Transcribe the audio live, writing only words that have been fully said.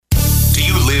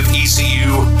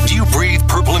ECU? Do you breathe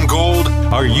purple and gold?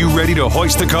 Are you ready to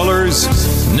hoist the colors?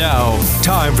 Now,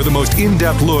 time for the most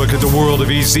in-depth look at the world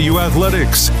of ECU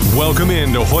athletics. Welcome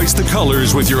in to Hoist the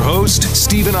Colors with your host,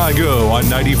 Stephen Igo on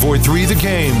 94.3 The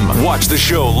Game. Watch the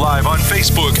show live on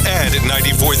Facebook and at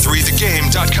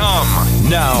 943thegame.com.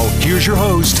 Now, here's your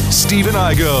host, Stephen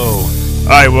Igo. All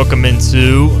right, welcome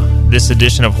into this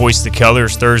edition of Hoist the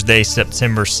Colors, Thursday,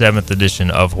 September 7th edition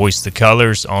of Hoist the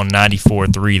Colors on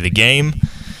 94.3 The Game.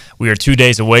 We are 2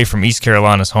 days away from East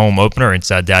Carolina's home opener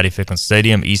inside Dowdy-Ficklen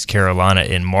Stadium, East Carolina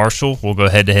in Marshall. We'll go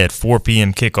head-to-head 4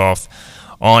 p.m. kickoff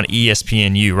on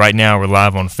ESPNU. Right now, we're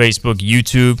live on Facebook,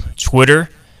 YouTube,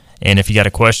 Twitter, and if you got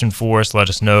a question for us, let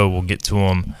us know. We'll get to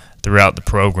them throughout the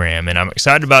program. And I'm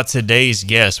excited about today's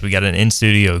guest. We got an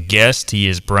in-studio guest. He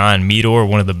is Brian Meador,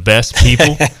 one of the best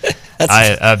people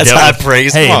That's high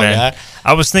praise. Hey, come on, man, guy.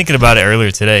 I was thinking about it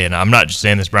earlier today, and I'm not just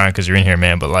saying this, Brian, because you're in here,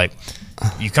 man, but like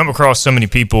you come across so many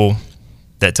people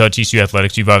that touch ECU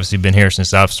athletics. You've obviously been here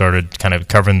since I've started kind of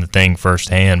covering the thing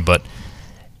firsthand, but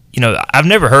you know, I've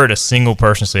never heard a single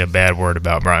person say a bad word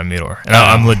about Brian Meador, and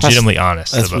I'm legitimately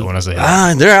honest about when I say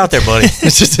that. They're out there, buddy.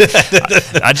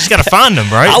 I just got to find them,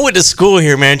 right? I went to school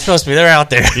here, man. Trust me, they're out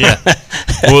there. Yeah.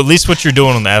 Well, at least what you're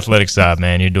doing on the athletic side,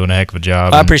 man, you're doing a heck of a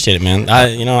job. I appreciate it, man.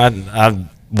 I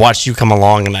watched you come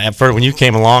along, and at first, when you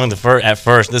came along, at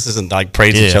first, this isn't like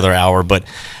praise each other hour, but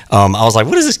I was like,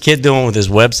 what is this kid doing with his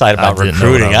website about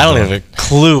recruiting? I don't have a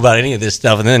clue about any of this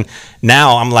stuff. And then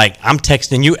now I'm like, I'm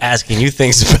texting you, asking you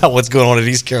things about what's going on at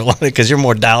East Carolina because you're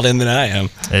more dialed in than I am.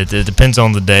 It depends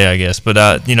on the day, I guess.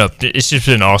 But, you know, it's just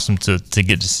been awesome to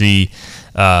get to see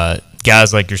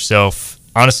guys like yourself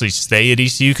honestly stay at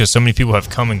ECU because so many people have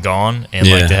come and gone, and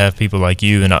like to have people like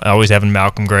you, and always having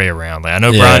Malcolm Gray around. Like, I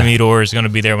know Brian Meador is going to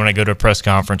be there when I go to a press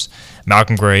conference.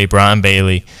 Malcolm Gray, Brian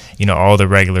Bailey, you know, all the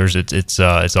regulars. It's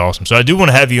awesome. So I do want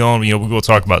to have you on. You know, we will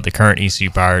talk about the current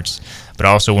ECU Pirates, but I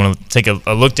also want to take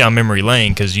a look down memory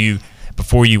lane because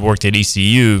before you worked at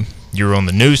ECU, you were on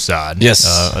the news side, as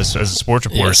a sports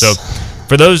reporter. Yes. So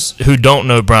for those who don't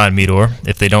know Brian Meador,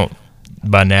 if they don't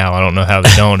by now, I don't know how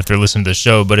they don't if they're listening to the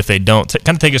show, but if they don't,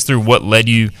 kind of take us through what led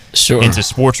you into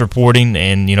sports reporting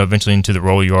and, you know, eventually into the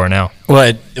role you are now.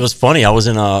 Well, it was funny. I was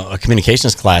in a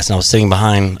communications class, and I was sitting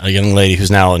behind a young lady who's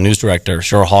now a news director,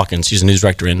 Cheryl Hawkins. She's a news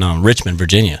director in Richmond,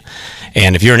 Virginia.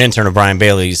 And if you're an intern of Brian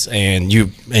Bailey's and you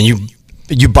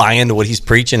buy into what he's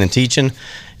preaching and teaching,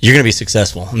 you're going to be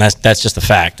successful, and that's just a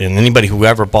fact. And anybody who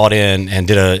ever bought in and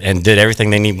did everything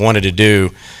they wanted to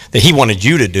do, that he wanted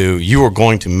you to do, you were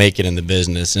going to make it in the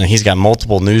business. And he's got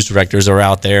multiple news directors that are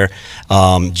out there.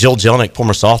 Jill Jelnick,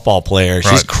 former softball player,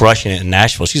 she's crushing it in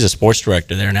Nashville. She's a sports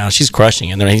director there now. She's crushing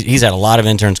it. And he's had a lot of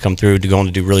interns come through to go on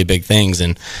to do really big things.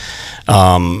 And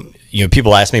you know,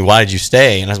 people ask me, why did you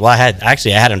stay? And I said, well, I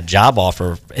had a job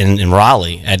offer in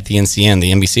Raleigh at the NCN,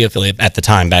 the NBC affiliate at the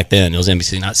time. Back then, it was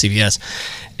NBC, not CBS.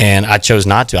 And I chose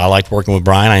not to. I liked working with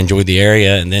Brian. I enjoyed the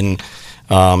area. And then,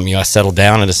 you know, I settled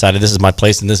down and decided this is my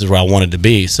place and this is where I wanted to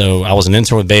be. So I was an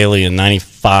intern with Bailey in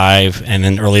 95 and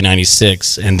then early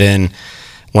 96. And then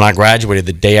when I graduated,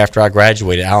 the day after I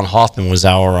graduated, Alan Hoffman was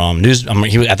our news.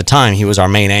 At the time, he was our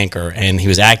main anchor, and he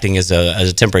was acting as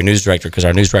a temporary news director because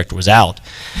our news director was out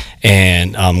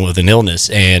and with an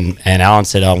illness. And Alan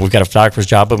said, "We've got a photographer's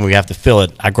job, and we have to fill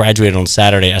it." I graduated on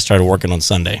Saturday. I started working on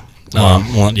Sunday.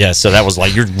 So that was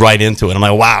like, you're right into it. I'm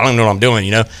like, wow, I don't know what I'm doing,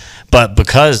 you know. But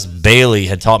because Bailey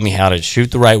had taught me how to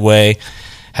shoot the right way,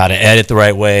 how to edit the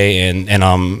right way, and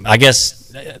I guess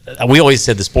we always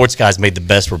said the sports guys made the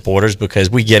best reporters because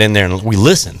we get in there and we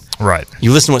listen. Right.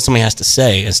 You listen to what somebody has to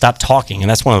say and stop talking. And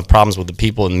that's one of the problems with the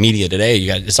people in the media today.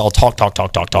 It's all talk.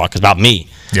 It's about me.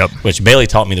 Yep. Which Bailey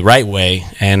taught me the right way,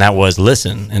 and that was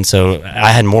listen. And so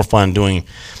I had more fun doing,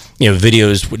 you know,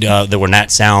 videos that were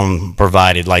not sound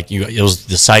provided. Like it was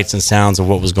the sights and sounds of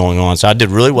what was going on. So I did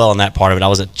really well in that part of it. I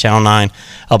was at Channel 9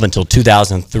 up until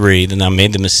 2003. Then I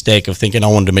made the mistake of thinking I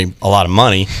wanted to make a lot of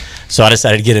money. So I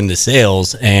decided to get into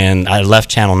sales, and I left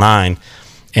Channel 9.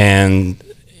 And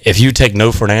if you take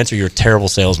no for an answer, you're a terrible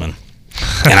salesman.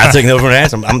 And I took no for an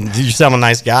answer. You sound a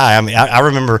nice guy. I mean, I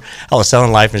remember I was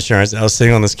selling life insurance, and I was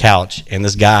sitting on this couch, and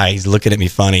this guy, he's looking at me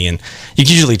funny, and you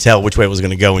could usually tell which way it was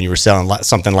going to go when you were selling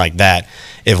something like that.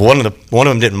 If one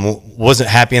of them wasn't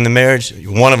happy in the marriage,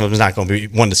 one of them is not going to be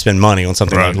wanting to spend money on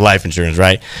something like life insurance,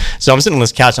 right? So I'm sitting on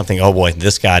this couch, and I'm thinking, oh boy,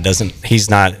 this guy he's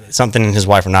not something in his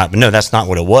wife or not. But no, that's not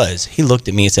what it was. He looked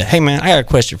at me and said, "Hey man, I got a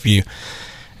question for you."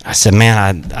 I said,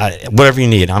 "Man, I whatever you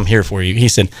need, I'm here for you." He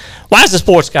said, "Why is the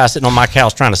sports guy sitting on my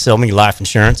couch trying to sell me life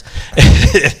insurance?"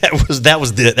 that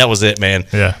was it, man.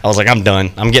 Yeah. I was like, I'm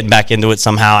done. I'm getting back into it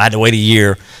somehow. I had to wait a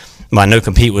year. my no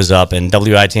compete was up, and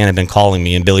WITN had been calling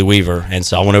me, and Billy Weaver, and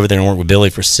so I went over there and worked with Billy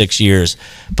for 6 years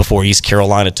before East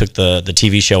Carolina took the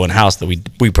TV show in house that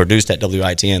we produced at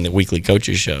WITN, the weekly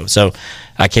coaches show. So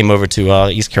I came over to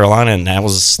East Carolina, and that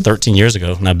was 13 years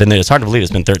ago, and I've been there. It's hard to believe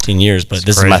it's been 13 years, but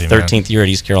this crazy, is my 13th year at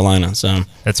East Carolina. So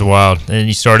that's wild. And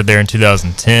you started there in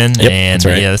 2010, Yep, and that's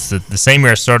right. yeah, it's the same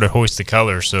year I started Hoist the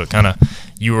Colors. So it kind of,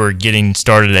 you were getting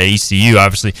started at ECU.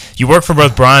 Obviously, you worked for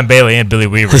both Brian Bailey and Billy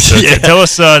Weaver. So Yeah. tell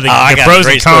us the pros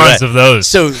and cons of those.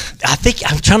 So I think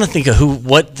I'm trying to think of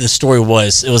what the story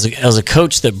was. It was a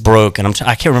coach that broke, and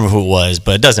I can't remember who it was,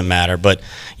 but it doesn't matter. But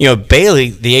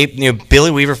Bailey,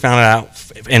 Billy Weaver found it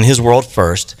out in his world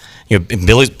first.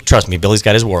 Trust me, Billy's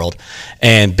got his world,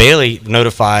 and Bailey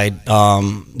notified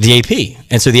the AP,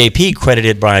 and so the AP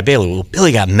credited Brian Bailey. Well,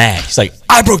 Billy got mad. He's like,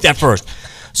 I broke that first.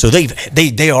 So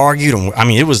they argued. I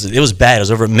mean, it was bad. It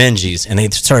was over at Menzies, and they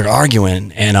started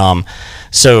arguing. And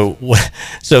so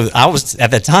I was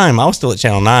at that time. I was still at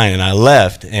Channel 9, and I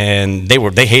left. And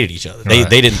they hated each other. They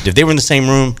didn't. If they were in the same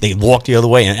room, they walked the other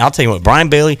way. And I'll tell you what, Brian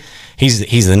Bailey,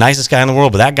 he's the nicest guy in the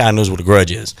world, but that guy knows what a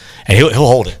grudge is, and he'll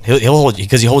hold it. He'll hold you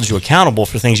because he holds you accountable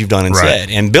for things you've done and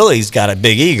said. And Billy's got a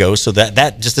big ego, so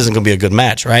that just isn't going to be a good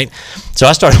match, right? So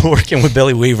I started working with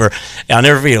Billy Weaver, and I'll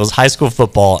never forget, it was high school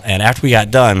football, and after we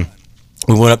got done,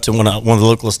 we went up to one of the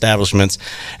local establishments,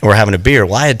 and we're having a beer.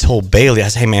 Well, I had told Bailey, I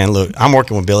said, hey, man, look, I'm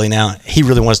working with Billy now. He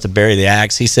really wants to bury the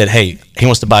axe. He said, hey, he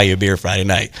wants to buy you a beer Friday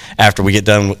night after we get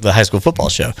done with the high school football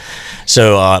show.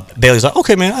 So Bailey's like,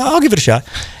 okay, man, I'll give it a shot.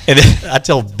 And then I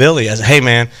tell Billy, I said, hey,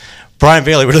 man, Brian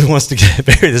Bailey really wants to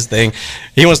bury this thing.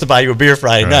 He wants to buy you a beer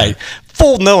Friday night.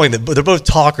 Full knowing that they're both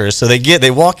talkers, so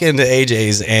they walk into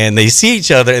AJ's and they see each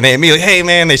other and they immediately, hey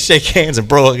man, they shake hands and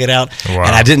bro it out. Wow.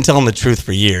 And I didn't tell them the truth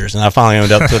for years, and I finally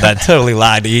owned up to that. Totally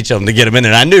lied to each of them to get them in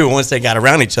there. And I knew once they got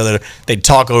around each other, they'd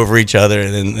talk over each other,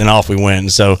 and then off we went.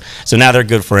 And so now they're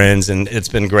good friends, and it's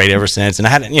been great ever since. And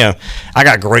I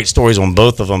got great stories on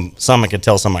both of them. Some I can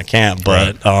tell, some I can't.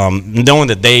 But knowing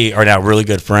that they are now really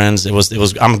good friends, it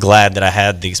was. I'm glad that I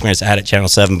had the experience I had at Channel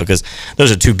 7, because those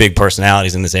are two big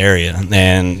personalities in this area.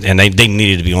 And they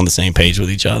needed to be on the same page with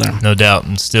each other. No doubt,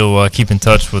 and still keep in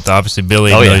touch with obviously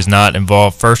Billy. He's not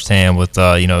involved firsthand with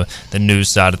the news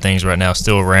side of things right now.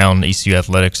 Still around ECU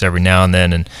athletics every now and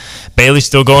then, and Bailey's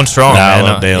still going strong. I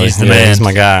love Bailey. He's the man. He's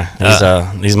my guy.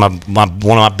 He's my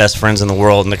one of my best friends in the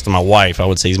world. Next to my wife, I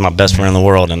would say he's my best friend in the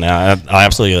world. And I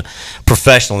absolutely,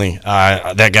 professionally,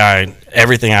 that guy.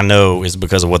 Everything I know is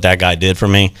because of what that guy did for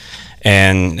me.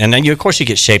 And then of course you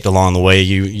get shaped along the way.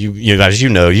 You as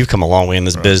you've come a long way in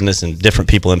this business, and different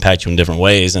people impact you in different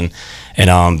ways. And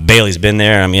Bailey's been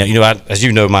there. I mean, as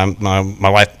you know, my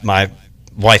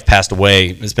wife passed away.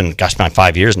 It's been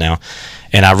 5 years now,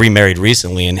 and I remarried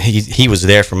recently. And he was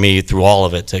there for me through all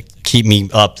of it to keep me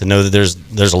up, to know that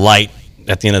there's a light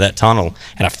at the end of that tunnel,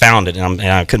 and I found it, and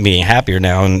I couldn't be any happier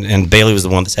now. And Bailey was the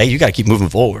one that said, hey, you got to keep moving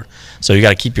forward. So you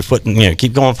got to keep your foot,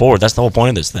 keep going forward. That's the whole point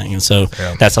of this thing. And so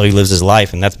that's how he lives his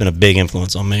life, and that's been a big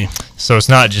influence on me. So it's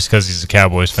not just because he's a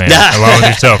Cowboys fan, along with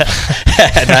yourself.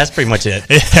 That's pretty much it.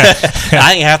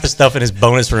 I think half the stuff in his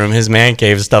bonus room, his man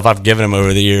cave, is stuff I've given him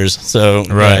over the years. So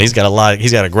he's got a lot.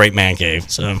 He's got a great man cave.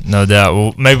 So no doubt.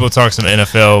 Well, maybe we'll talk some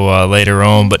NFL later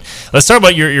on, but let's talk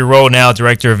about your role now,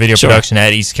 director of video production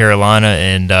at East Carolina,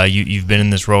 and you've been in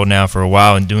this role now for a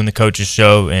while and doing the coaches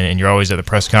show, and you're always at the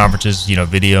press conferences,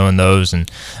 videoing those,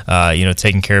 and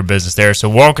taking care of business there. So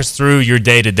walk us through your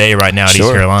day to day right now at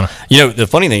East Carolina. The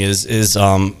funny thing is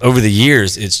over the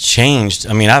years it's changed.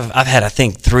 I mean, I've had I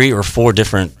think 3 or 4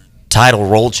 different title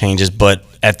role changes, but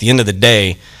at the end of the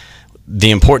day,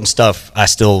 the important stuff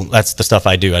that's the stuff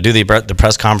I do. I do the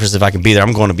press conference. If I can be there,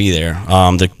 I'm going to be there.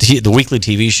 The weekly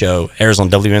TV show airs on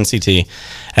WNCT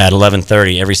at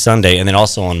 11:30 every Sunday, and then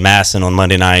also on Masson on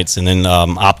Monday nights, and then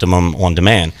Optimum on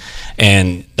demand.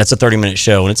 And that's a 30-minute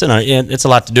show, and it's a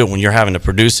lot to do when you're having to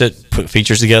produce it, put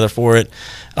features together for it,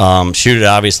 shoot it,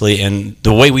 obviously. And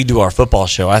the way we do our football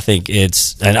show, I think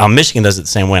and Michigan does it the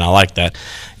same way, and I like that.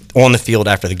 On the field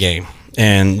after the game,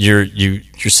 and you're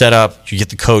set up, you get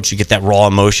the coach, you get that raw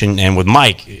emotion. And with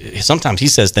Mike, sometimes he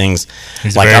says things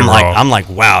I'm like,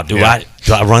 wow, do I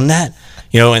run that?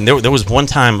 And there was one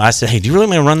time I said, hey, do you really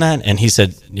want to run that? And he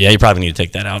said, yeah, you probably need to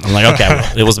take that out. I'm like, okay,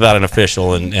 well, it was about an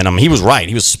official, and he was right.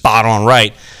 He was spot on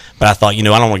right. But I thought, I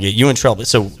don't want to get you in trouble.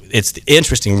 So it's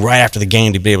interesting right after the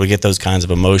game to be able to get those kinds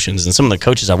of emotions. And some of the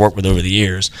coaches I've worked with over the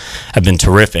years have been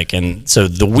terrific. And so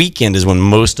the weekend is when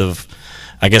most of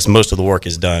the work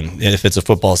is done. If it's a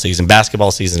football season,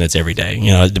 basketball season, it's every day.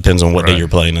 It depends on what day you're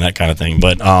playing and that kind of thing.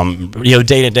 But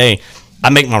day to day, I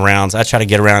make my rounds. I try to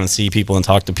get around and see people and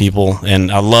talk to people.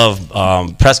 And I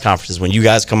love press conferences when you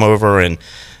guys come over and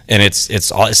and it's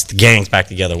the gang's back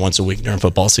together once a week during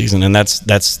football season, and that's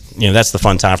the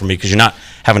fun time for me because you're not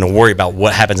having to worry about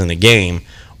what happens in the game.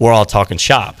 We're all talking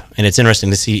shop, and it's interesting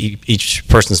to see each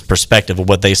person's perspective of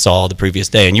what they saw the previous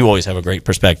day. And you always have a great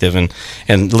perspective,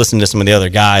 and listen to some of the other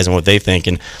guys and what they think.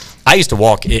 And I used to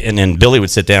walk, and then Billy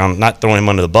would sit down, not throwing him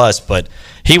under the bus, but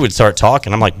he would start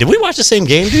talking. I'm like, did we watch the same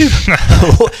game, dude?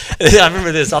 I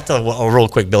remember this. I'll tell a real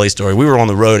quick Billy story. We were on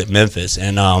the road at Memphis,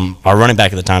 and our running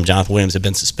back at the time, Jonathan Williams, had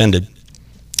been suspended.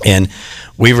 And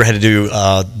we had to do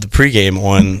the pregame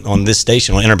on this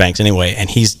station, on Interbanks anyway, and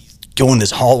he's going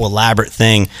this whole elaborate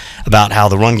thing about how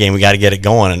the run game, we got to get it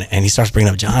going. And he starts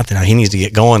bringing up Jonathan, how he needs to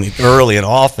get going early and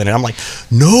often. And I'm like,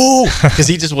 no, because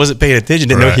he just wasn't paying attention,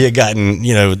 didn't know he had gotten,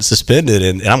 suspended.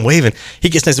 And I'm waving. He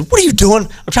gets there and says, what are you doing?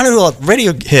 I'm trying to do a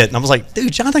radio hit. And I was like,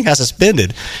 dude, Jonathan got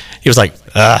suspended. He was like,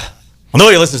 well,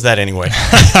 nobody listens to that anyway.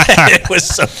 It was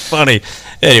so funny.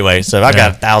 Anyway, so I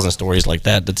got 1,000 stories like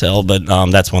that to tell, but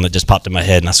that's one that just popped in my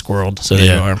head and I squirreled. So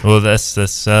there you are. Well,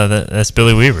 that's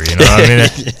Billy Weaver.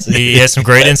 He has some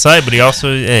great insight, but he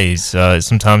also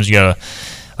sometimes you gotta,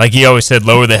 like he always said,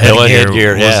 lower the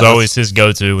headgear was always his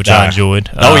go-to, which I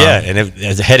enjoyed. And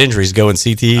as head injuries go in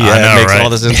CTE, it makes all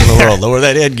the sense in the world. Lower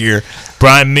that headgear.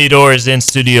 Brian Meador is in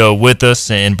studio with us,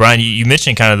 and Brian, you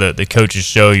mentioned kind of the coaches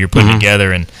show you're putting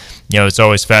together, and it's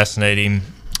always fascinating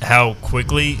how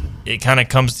quickly it kind of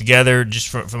comes together just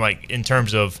from like in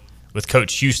terms of with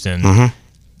Coach Houston.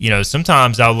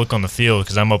 Sometimes I'll look on the field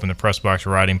because I'm up in the press box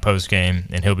writing post game,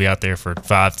 and he'll be out there for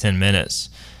 5-10 minutes,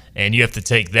 and you have to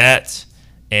take that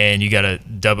and you got to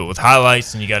dub it with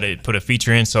highlights and you got to put a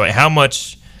feature in. So how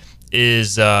much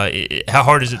is how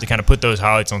hard is it to kind of put those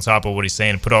highlights on top of what he's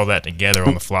saying and put all that together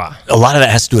on the fly? A lot of that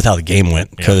has to do with how the game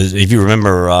went, because if you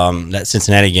remember that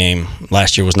Cincinnati game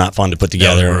last year was not fun to put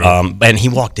together. And he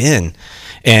walked in,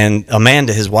 and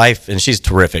Amanda, his wife, and she's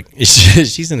terrific,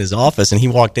 she's in his office, and he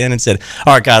walked in and said,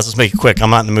 all right, guys, let's make it quick. I'm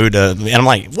not in the mood to, and I'm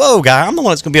like, whoa, guy, I'm the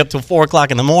one that's going to be up till 4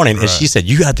 o'clock in the morning. And she said,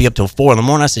 you got to be up till 4 in the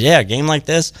morning. I said, yeah, a game like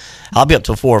this, I'll be up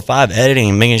till 4 or 5 editing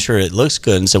and making sure it looks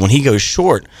good. And so when he goes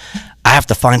short, I have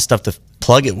to find stuff to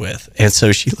plug it with. And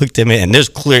so she looked at me, and it's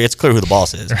clear who the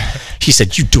boss is. She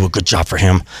said, you do a good job for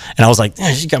him. And I was like,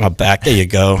 she got my back. There you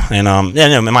go. And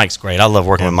Mike's great. I love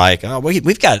working with Mike.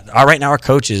 We've got right now our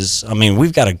coaches. I mean,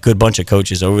 we've got a good bunch of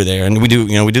coaches over there, and we do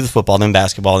the football, then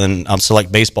basketball, then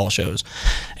select baseball shows.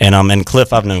 And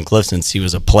Cliff, I've known Cliff since he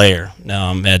was a player.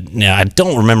 I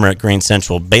don't remember at Green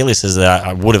Central. Bailey says that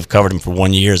I would have covered him for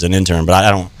 1 year as an intern, but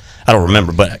I don't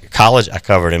remember. But at college, I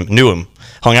covered him, knew him.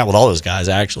 Hung out with all those guys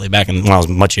actually back when I was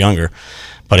much younger,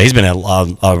 but he's been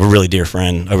a really dear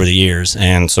friend over the years,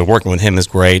 and so working with him is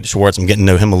great. Schwartz, I'm getting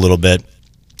to know him a little bit.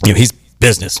 He's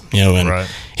business, and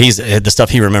he's the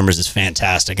stuff he remembers is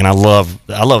fantastic, and I love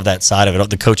that side of it.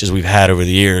 The coaches we've had over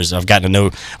the years, I've gotten to know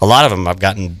a lot of them. I've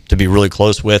gotten to be really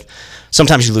close with.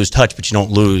 Sometimes you lose touch, but you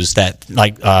don't lose that.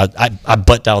 Like I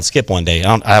butt dialed Skip one day.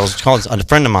 I was calling a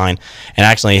friend of mine, and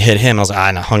actually hit him. I was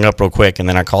and I hung up real quick, and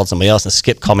then I called somebody else, and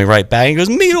Skip called me right back. He goes,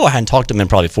 Meador. I hadn't talked to him in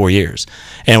probably 4 years,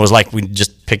 and it was like we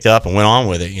just picked up and went on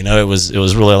with it. It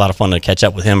was really a lot of fun to catch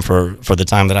up with him for the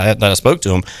time that I spoke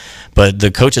to him. But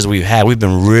the coaches we've had, we've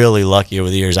been really lucky over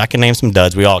the years. I can name some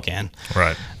duds. We all can.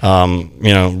 Right.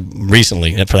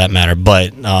 Recently for that matter.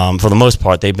 But for the most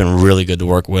part, they've been really good to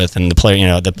work with. And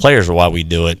the players are why we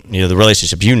do it. The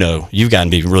relationship, you've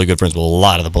gotten to be really good friends with a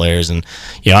lot of the players. And,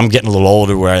 I'm getting a little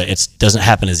older where it doesn't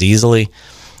happen as easily.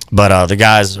 But the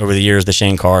guys over the years, the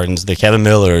Shane Cardons, the Kevin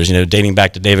Millers, dating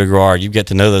back to David Garrard, you get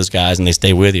to know those guys and they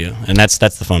stay with you, and that's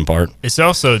the fun part. It's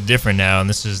also different now, and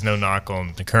this is no knock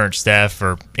on the current staff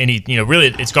or any. Really,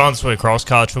 it's gone this way across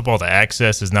college football. The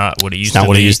access is not what it used to be. It's not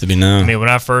what it used to be. No. I mean, when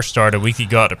I first started, we could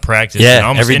go out to practice and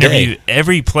almost interview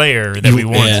every player that we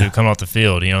wanted to come off the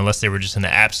field. Unless they were just in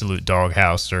the absolute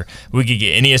doghouse, or we could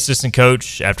get any assistant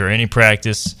coach after any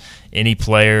practice. Any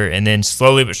player, and then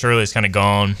slowly but surely it's kind of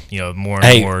gone, more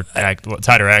and more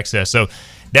tighter access. So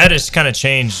that has kind of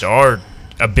changed our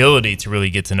ability to really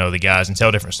get to know the guys and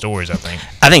tell different stories, I think.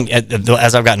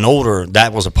 As I've gotten older,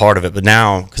 that was a part of it. But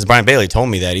now, because Brian Bailey told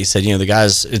me that, he said, the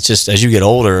guys, it's just as you get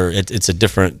older, it's a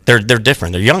different, they're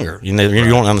different. They're younger. You're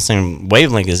not on the same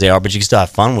wavelength as they are, but you can still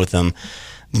have fun with them.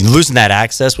 Losing that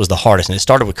access was the hardest, and it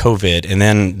started with COVID, and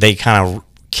then they kind of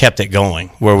kept it going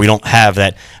where we don't have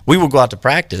that. We would go out to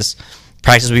practice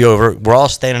will be over, we're all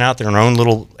standing out there in our own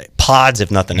little pods,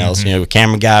 if nothing else. A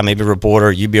camera guy, maybe a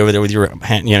reporter, you'd be over there with your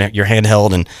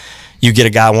handheld, and you get a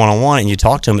guy one-on-one and you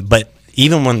talk to him. But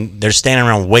even when they're standing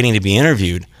around waiting to be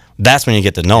interviewed, that's when you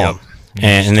get to know them.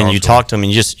 And then you talk to them,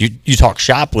 and you talk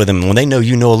shop with them, and when they know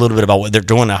a little bit about what they're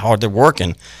doing, how hard they're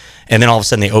working, and then all of a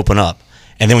sudden they open up.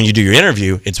 And then when you do your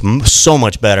interview, it's so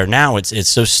much better. Now it's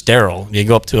so sterile. You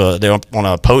go up to they're up on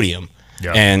a podium,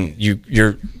 and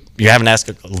you're having to ask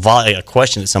a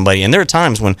question to somebody. And there are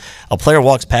times when a player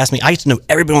walks past me. I used to know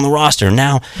everybody on the roster.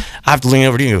 Now I have to lean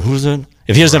over to you. Who's it?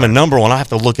 If he doesn't have a number on, I have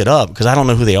to look it up because I don't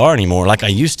know who they are anymore like I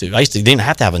used to. They didn't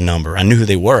have to have a number. I knew who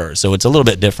they were. So it's a little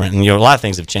bit different. And a lot of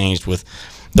things have changed with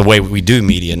the way we do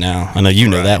media now. I know you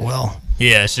know that well.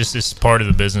 Yeah, it's part of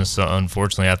the business,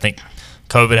 unfortunately. I think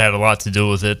COVID had a lot to do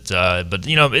with it, but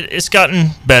it's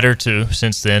gotten better too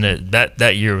since then.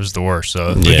 That year was the worst, so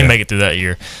if we can make it through that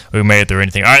year, we can make it through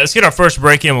anything. All right, let's get our first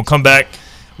break in. We'll come back.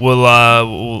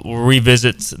 We'll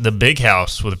revisit the Big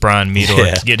House with Brian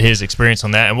Meador to get his experience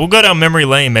on that, and we'll go down memory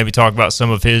lane, maybe talk about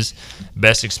some of his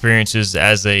best experiences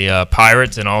as a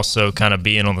Pirate, and also kind of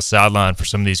being on the sideline for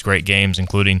some of these great games,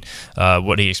 including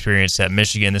what he experienced at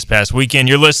Michigan this past weekend.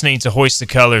 You're listening to Hoist the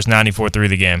Colors, 94.3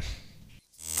 The Game.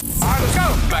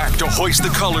 Back to Hoist the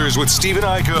Colors with Stephen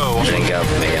Ico. Drink up,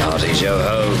 me hearty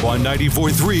Joe-ho. On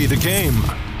 94.3 The Game.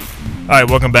 All right,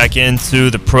 welcome back into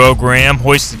the program.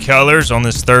 Hoist the Colors on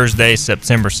this Thursday,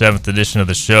 September 7th edition of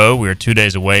the show. We are 2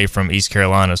 days away from East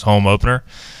Carolina's home opener,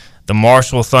 the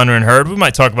Marshall Thunder and Herd. We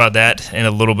might talk about that in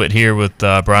a little bit here with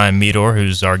Brian Meador,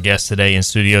 who's our guest today in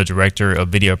studio, director of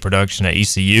video production at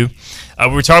ECU. We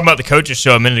were talking about the coaches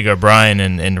show a minute ago, Brian,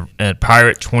 and at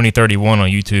Pirate 2031 on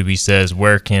YouTube, he says,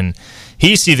 where can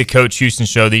he see the Coach Houston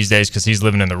show these days because he's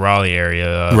living in the Raleigh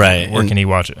area? Right. Where can he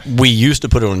watch it? We used to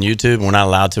put it on YouTube. We're not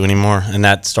allowed to anymore, and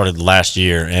that started last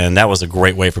year, and that was a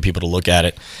great way for people to look at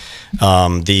it.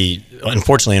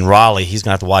 Unfortunately, in Raleigh, he's going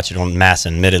to have to watch it on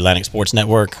MASN, Mid-Atlantic Sports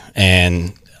Network,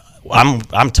 and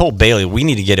I'm told Bailey we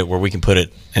need to get it where we can put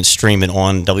it and stream it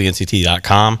on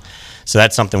WNCT.com. So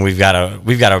that's something we've got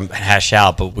to hash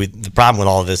out. But the problem with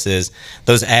all of this is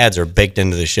those ads are baked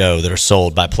into the show that are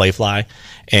sold by Playfly,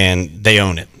 and they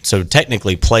own it. So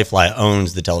technically, Playfly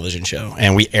owns the television show,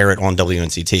 and we air it on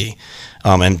WNCT,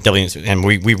 and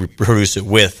we produce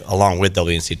it along with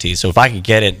WNCT. So if we can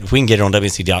get it on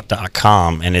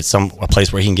WNCT.com, and it's a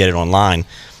place where he can get it online,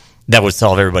 that would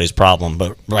solve everybody's problem.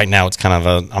 But right now, it's kind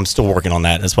of I'm still working on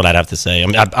that. That's what I'd have to say. I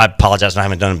mean, I apologize I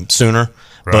haven't done it sooner.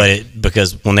 Right. But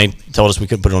because when they told us we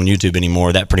couldn't put it on YouTube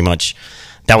anymore, that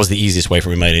was the easiest way for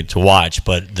everybody to watch.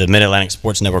 But the Mid-Atlantic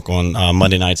Sports Network on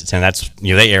Monday nights at 10,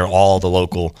 they air all the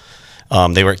local.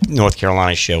 They were North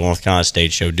Carolina show, North Carolina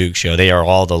State show, Duke show. They are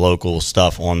all the local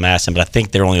stuff on MASN, but I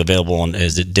think they're only available on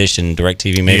Dish and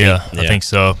DirecTV maybe. Yeah, I think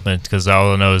so. Because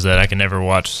all I know is that I can never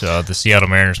watch the Seattle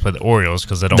Mariners play the Orioles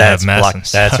because they don't have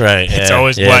MASN. That's right. Yeah. It's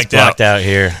always blacked out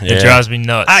here. Yeah. It drives me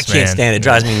nuts. I can't stand it. It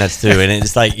drives me nuts too. And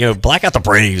it's like black out the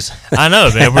Braves. I know,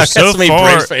 man. We're so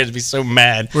far. Braves fans be so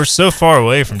mad. We're so far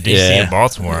away from DC and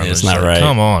Baltimore. It's not right.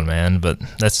 Come on, man. But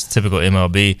that's typical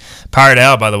MLB. Pirate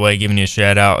Al, by the way, giving you a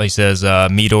shout out. He says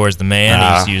Meador is the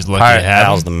man. He's lucky to have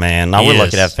Al's him. the man. We're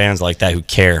lucky to have fans like that who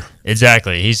care.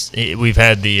 Exactly. We've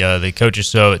had the coaches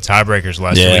show at Tiebreakers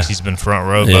last week. He's been front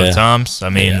row both times. I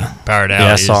mean, Pirate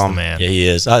Al is the man. Yeah, he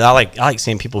is. I like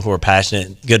seeing people who are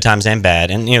passionate, good times and bad.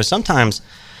 And sometimes,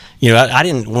 I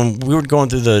didn't when we were going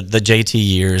through the JT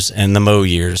years and the Mo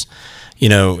years.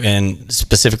 And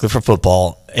specifically for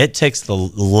football, it takes the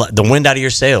wind out of your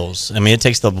sails. I mean, it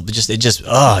takes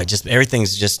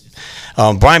everything's just.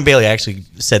 Brian Bailey actually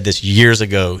said this years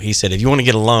ago. He said, if you want to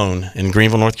get a loan in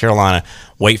Greenville, North Carolina,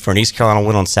 wait for an East Carolina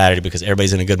win on Saturday because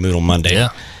everybody's in a good mood on Monday. Yeah.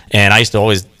 And I used to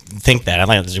always think that. I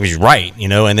think he was right,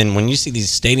 And then when you see these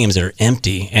stadiums that are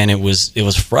empty, and it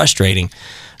was frustrating.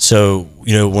 So,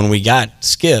 when we got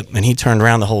Skip and he turned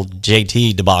around the whole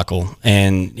JT debacle,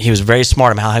 and he was very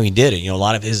smart about how he did it. A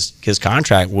lot of his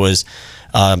contract was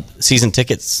season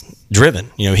tickets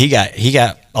driven. He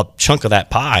got a chunk of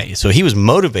that pie. So he was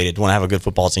motivated to want to have a good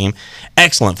football team.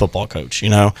 Excellent football coach,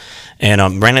 and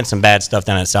ran into some bad stuff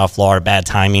down at South Florida, bad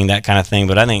timing, that kind of thing.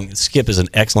 But I think Skip is an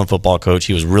excellent football coach.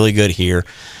 He was really good here.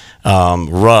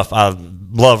 Ruff, I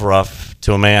love Ruff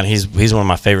to a man. He's one of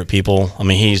my favorite people. I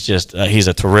mean, he's just he's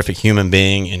a terrific human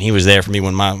being, and he was there for me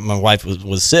when my wife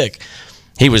was sick.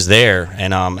 He was there,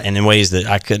 and in ways that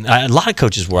I couldn't. A lot of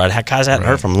coaches were. I had guys I hadn't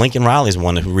heard from. Lincoln Riley's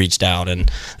one who reached out,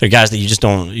 and they're guys that you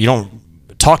don't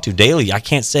talk to daily. I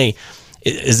can't say,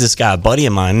 is this guy a buddy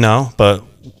of mine? No, but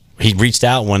he reached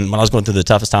out when I was going through the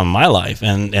toughest time of my life,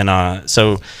 and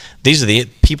so these are the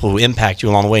people who impact you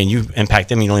along the way, and you impact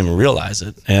them, you don't even realize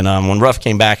it. And when Ruff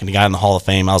came back and he got in the Hall of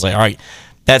Fame, I was like, all right,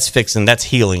 that's fixing, that's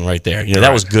healing right there.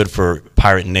 That was good for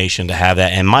Pirate Nation to have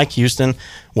that. And Mike Houston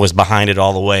was behind it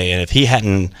all the way, and if he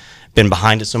hadn't been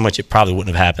behind it so much, it probably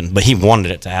wouldn't have happened. But he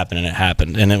wanted it to happen, and it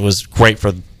happened. And it was great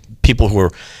for people who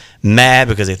were mad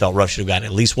because they thought Ruff should have gotten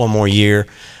at least one more year.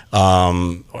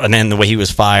 And then the way he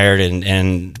was fired,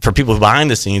 and for people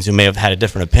behind the scenes who may have had a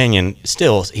different opinion,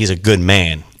 still, he's a good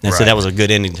man. And so that was a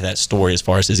good ending to that story as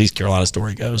far as his East Carolina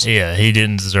story goes. Yeah, he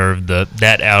didn't deserve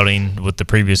that outing with the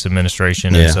previous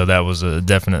administration, and so that was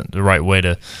the right way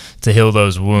to heal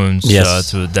those wounds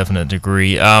to a definite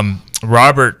degree.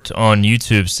 Robert on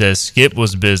YouTube says Skip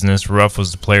was business, Ruff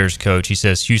was the player's coach. He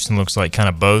says Houston looks like kind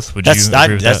of both. Would you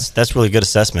agree with that? That's really good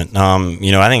assessment.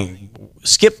 I think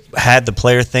Skip had the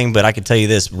player thing, but I can tell you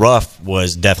this: Ruff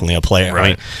was definitely a player. Right. I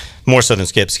mean, more so than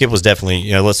Skip. Skip was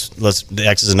definitely, let's the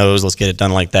X's and O's, let's get it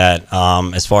done like that.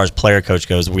 As far as player coach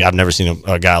goes, I've never seen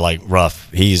a guy like Ruff.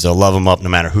 He's a love them up no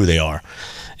matter who they are.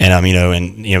 And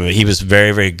he was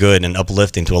very, very good and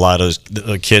uplifting to a lot of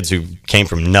those kids who came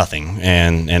from nothing,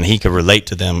 and he could relate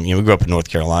to them. We grew up in North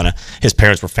Carolina. His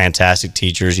parents were fantastic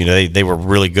teachers. They were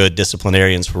really good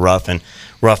disciplinarians for Ruff, and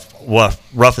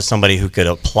Ruff is somebody who could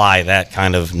apply that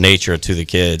kind of nature to the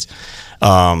kids.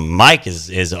 Mike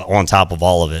is on top of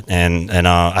all of it, and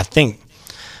I think,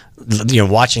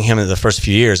 watching him in the first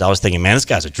few years, I was thinking, man, this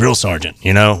guy's a drill sergeant.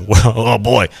 Oh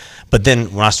boy. But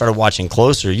then when I started watching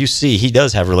closer, you see he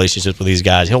does have relationships with these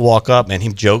guys. He'll walk up and he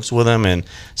jokes with them and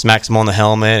smacks them on the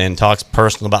helmet and talks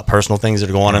about personal things that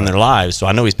are going on in their lives. So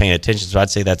I know he's paying attention. So I'd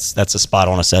say that's a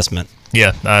spot-on assessment.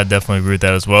 Yeah, I definitely agree with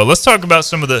that as well. Let's talk about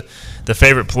some of the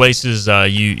favorite places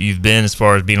you've been as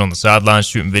far as being on the sidelines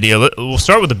shooting video. We'll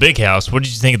start with the Big House. What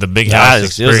did you think of the Big House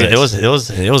experience?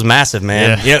 It was massive,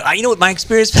 man. Yeah. You know what my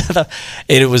experience?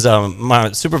 It was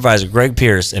my supervisor Greg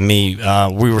Pierce and me.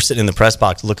 We were sitting in the press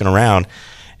box looking around,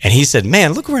 and he said,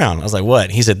 "Man, look around." I was like, "What?"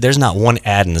 He said, "There's not one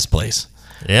ad in this place.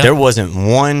 Yeah. There wasn't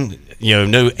one."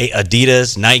 No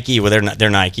Adidas, Nike. Well, they're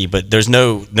Nike, but there's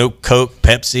no Coke,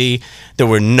 Pepsi. There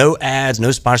were no ads,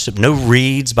 no sponsorship, no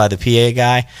reads by the PA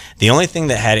guy. The only thing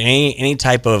that had any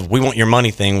type of "we want your money"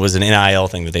 thing was an NIL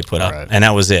thing that they put up, and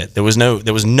that was it. There was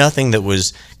nothing that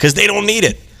was, because they don't need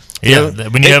it.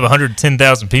 When you have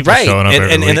 110,000 people showing up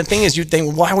every week. And the thing is, you think,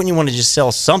 well, why wouldn't you want to just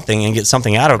sell something and get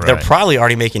something out of it? They're probably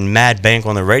already making mad bank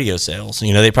on their radio sales.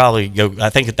 They probably go.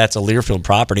 I think that's a Learfield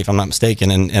property, if I'm not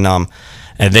mistaken, and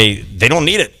they don't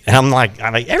need it. And I'm like,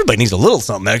 everybody needs a little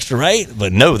something extra, right?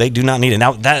 But no, they do not need it.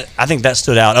 Now I think that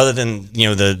stood out, other than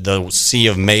the sea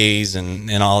of maize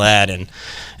and all that. And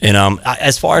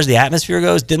as far as the atmosphere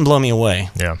goes, didn't blow me away.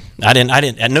 Yeah, I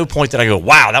didn't. At no point did I go,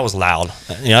 wow, that was loud.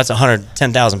 That's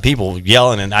 110,000 people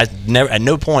yelling, and at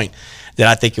no point did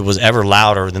I think it was ever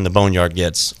louder than the Boneyard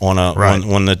gets when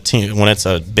it's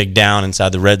a big down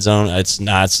inside the red zone.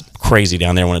 It's crazy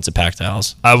down there when it's a packed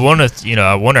house. I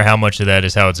wonder how much of that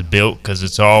is how it's built, because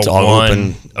it's all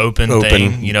one open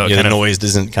thing. The noise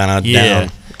isn't kind of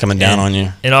down. Coming down on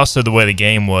you. And also the way the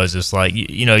game was, it's like,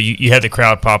 you had the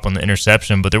crowd pop on the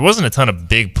interception, but there wasn't a ton of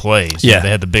big plays. Yeah. They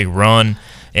had the big run,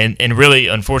 and really,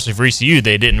 unfortunately for ECU,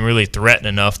 they didn't really threaten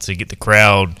enough to get the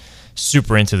crowd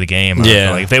super into the game.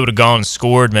 Yeah. Like if they would have gone and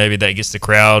scored, maybe that gets the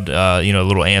crowd, a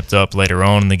little amped up later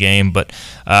on in the game. But,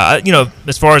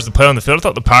 as far as the play on the field, I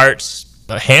thought the Pirates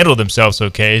handled themselves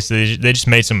okay. So they just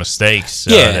made some mistakes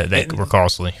that were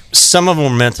costly. Some of them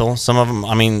were mental. Some of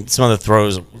the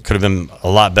throws could have been a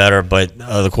lot better, but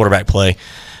the quarterback play.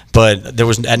 But there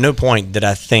was at no point did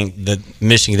I think that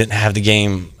Michigan didn't have the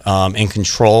game in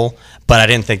control. But I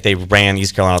didn't think they ran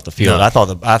East Carolina off the field. No.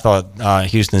 I thought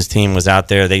Houston's team was out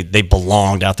there. They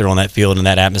belonged out there on that field in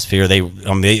that atmosphere. They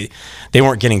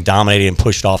weren't getting dominated and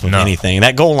pushed off of anything.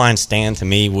 That goal line stand to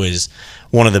me was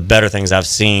one of the better things I've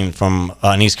seen from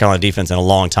an East Carolina defense in a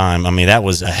long time. That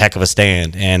was a heck of a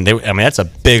stand, and that's a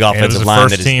big offensive line.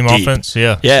 First team offense,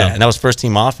 yeah, and that was first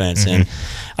team offense. Mm-hmm.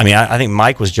 And I think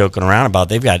Mike was joking around about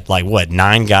they've got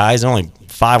 9 guys, only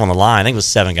 5 on the line. I think it was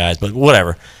 7 guys, but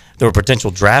whatever. There were potential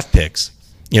draft picks.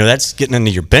 That's getting into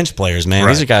your bench players, man.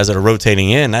 Right. These are guys that are rotating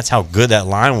in. That's how good that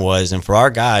line was. And for our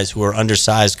guys who are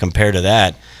undersized compared to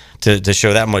that, to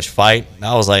show that much fight,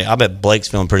 I was like, I bet Blake's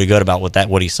feeling pretty good about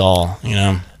what he saw.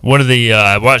 One of the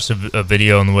I watched a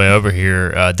video on the way over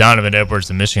here. Donovan Edwards,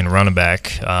 the Michigan running back,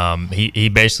 he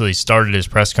basically started his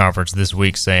press conference this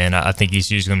week saying, I think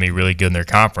ECU's going to be really good in their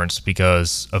conference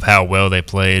because of how well they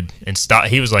played. And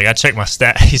he was like, I checked my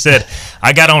stat. He said,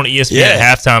 I got on ESPN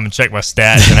at halftime and checked my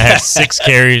stats, and I had 6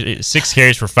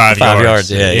 carries for 5 yards.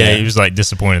 Yeah, he was like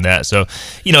disappointed in that. So,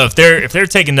 if they're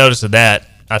taking notice of that,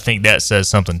 I think that says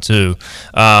something too.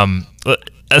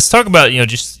 Let's talk about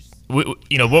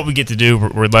what we get to do.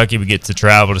 We're lucky we get to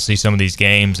travel to see some of these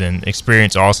games and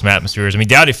experience awesome atmospheres.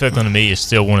 Dowdy Ficklen to me is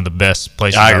still one of the best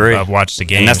places I've watched the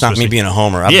game. And that's not me being a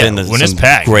homer. I've been to when some it's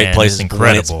packed, great places. It's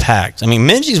incredible. When it's packed.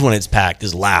 Minji's when it's packed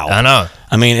is loud. I know.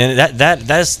 And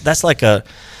that's like a.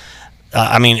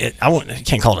 I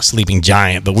can't call it a sleeping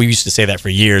giant, but we used to say that for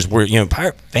years. Where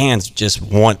Pirate fans just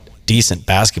want decent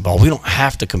basketball. We don't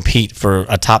have to compete for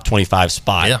a top 25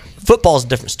 spot. Yeah. Football is a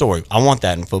different story. I want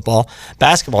that in football.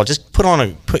 Basketball, just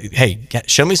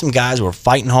show me some guys who are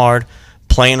fighting hard,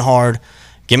 playing hard.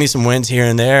 Give me some wins here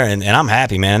and there, and I'm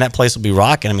happy, man. That place will be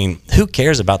rocking. I mean, who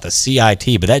cares about the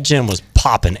CIT? But that gym was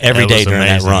popping every day during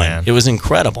that run. Man. It was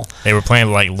incredible. They were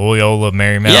playing like Loyola,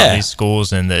 Marymount, these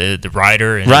schools, and the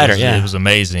Ryder. And it was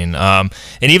amazing. And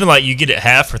even like you get it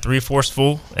half or 3/4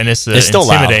 full, and it's still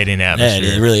intimidating loud.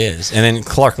 atmosphere. Yeah, it really is. And then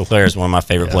Clark LeClaire is one of my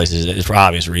favorite places for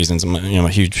obvious reasons. I'm a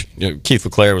huge Keith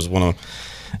LeClaire was one of.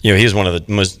 He was one of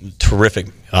the most terrific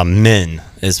men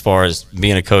as far as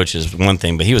being a coach is one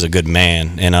thing, but he was a good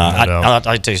man. And I'll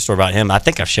tell you a story about him. I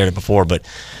think I've shared it before, but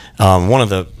one of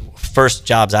the first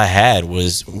jobs I had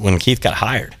was when Keith got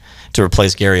hired to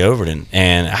replace Gary Overton,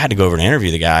 and I had to go over and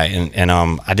interview the guy, and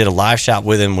I did a live shot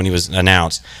with him when he was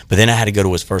announced, but then I had to go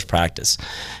to his first practice,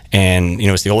 and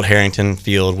it's the old Harrington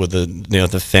field with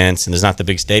the fence, and there's not the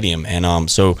big stadium, and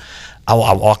so I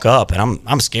walk up, and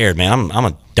I'm scared, man. I'm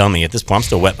a dummy at this point. I'm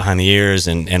still wet behind the ears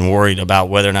and worried about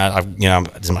whether or not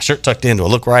is my shirt tucked in? Do I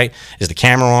look right? Is the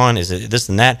camera on? Is it this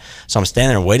and that? So I'm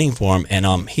standing there waiting for him, and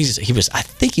I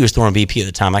think he was throwing BP at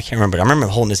the time. I can't remember. I remember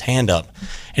him holding his hand up,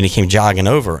 and he came jogging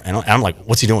over, and I'm like,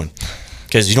 what's he doing?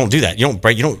 Because you don't do that. You don't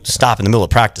break. You don't stop in the middle of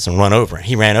practice and run over.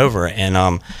 He ran over, and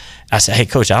I said, hey,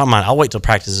 Coach, I don't mind. I'll wait till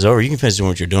practice is over. You can finish doing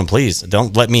what you're doing, please.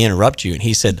 Don't let me interrupt you. And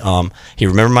he said, he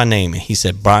remembered my name, and he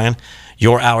said, Brian,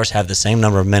 your hours have the same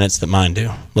number of minutes that mine do.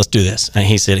 Let's do this. And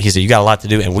he said, you got a lot to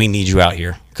do, and we need you out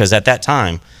here. Because at that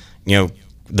time,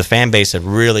 the fan base had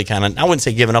really kind of, I wouldn't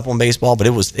say given up on baseball, but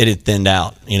it had thinned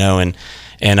out, and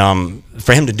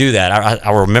for him to do that,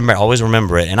 I always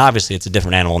remember it. And obviously, it's a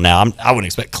different animal now. I wouldn't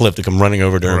expect Cliff to come running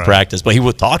over during practice, but he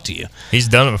would talk to you. He's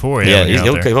done it before.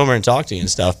 He'll come over and talk to you and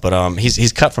stuff. But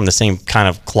he's cut from the same kind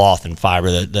of cloth and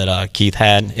fiber that Keith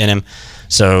had in him.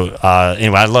 So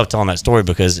anyway, I love telling that story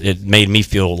because it made me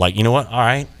feel like, you know what? All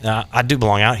right, I do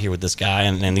belong out here with this guy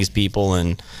and these people,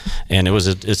 and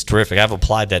it's terrific. I've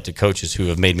applied that to coaches who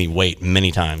have made me wait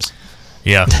many times.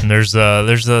 Yeah, and there's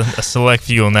a select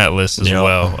few on that list as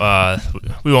well.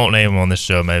 We won't name them on this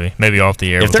show. Maybe off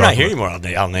the air. If they're not here anymore,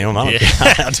 I'll name them.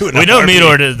 I'll do it. We know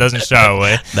Meador doesn't shy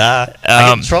away. Nah, I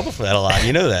get in trouble for that a lot.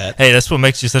 You know that. Hey, that's what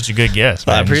makes you such a good guest,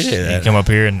 man. I appreciate that. You come up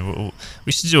here, and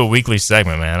we should do a weekly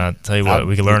segment, man. I'll tell you what,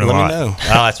 we can learn a lot. Let me know.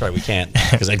 Oh, that's right, we can't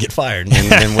because I'd get fired.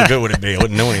 And then what good would it be? I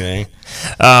wouldn't know anything.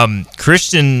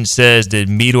 Christian says, did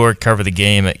Meador cover the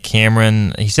game at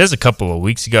Cameron? He says a couple of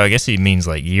weeks ago. I guess he means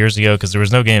like years ago because there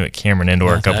was no game at Cameron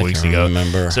Indoor a couple weeks ago.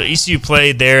 Remember. So ECU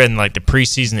played there in like the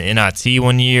preseason NIT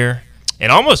one year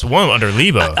and almost won under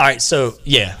Lebo. All right, so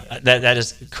yeah, that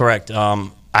is correct. I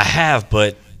have,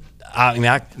 but when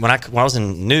I was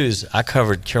in news, I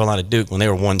covered Carolina Duke when they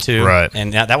were 1-2, right?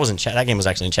 And that game was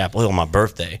actually in Chapel Hill on my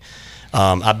birthday.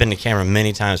 I've been to Cameron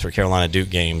many times for Carolina Duke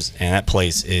games, and that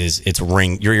place it's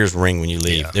ring. Your ears ring when you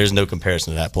leave. Yeah. There's no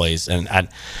comparison to that place. And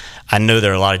I know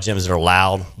there are a lot of gyms that are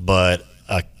loud, but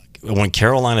when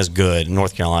Carolina's good,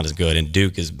 North Carolina's good, and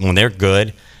Duke is when they're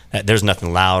good, there's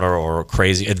nothing louder or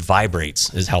crazy. It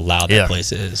vibrates is how loud that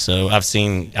place is. So I've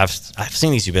seen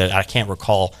these, but I can't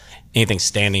recall anything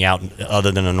standing out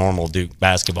other than a normal Duke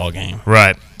basketball game.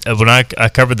 Right. When I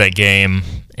covered that game,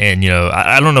 and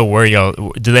I don't know where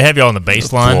y'all do they have y'all on the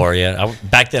baseline? The floor, yeah.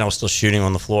 Back then I was still shooting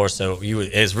on the floor, so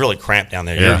it's really cramped down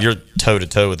there. Yeah. You're toe to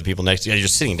toe with the people next to you. You're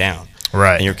sitting down,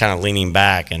 right? And you're kind of leaning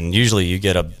back, and usually you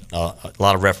get a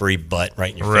lot of referee butt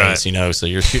right in your face, So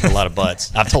you're shooting a lot of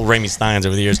butts. I've told Ramey Steins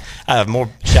over the years, I have more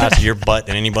shots of your butt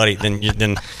than anybody in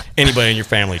your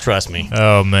family. Trust me.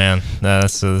 Oh man,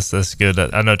 that's good.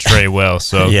 I know Trey well,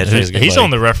 so yeah, he's on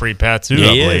the referee pad too. I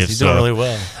believe. He's doing really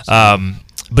well.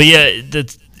 But yeah,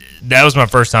 that was my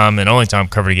first time and only time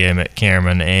covered a game at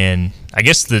Cameron, and I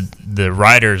guess the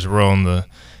writers were on the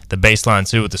baseline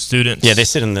too with the students. Yeah, they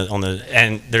sit on the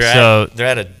and they're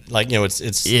at a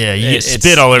it's yeah, you get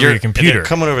spit all over your computer. They're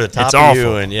coming over the top it's of awful.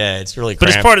 you, and yeah, it's really. But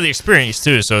cramped. it's part of the experience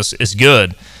too, so it's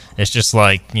good. It's just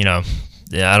like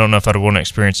I don't know if I'd want to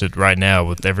experience it right now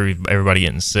with everybody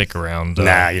getting sick around.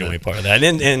 Nah, you don't want to be part of that.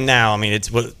 And now, I mean, it's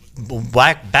what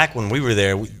back when we were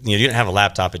there, you didn't have a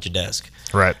laptop at your desk.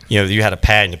 Right. You had a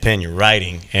pad and a pen. You're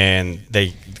writing, and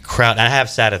the crowd. I have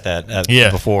sat at that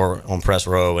before on press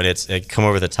row, and they come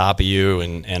over the top of you,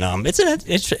 and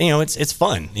it's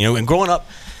fun. And growing up,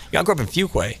 I grew up in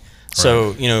Fuquay.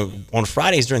 So, on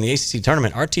Fridays during the ACC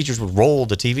tournament, our teachers would roll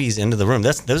the TVs into the room.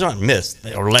 Those aren't myths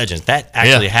or legends. That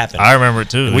actually happened. I remember it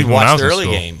too. We'd watch the early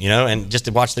game, and just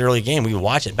to watch the early game, we would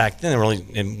watch it. Back then,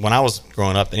 and when I was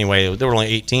growing up anyway, there were only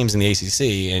 8 teams in the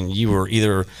ACC, and you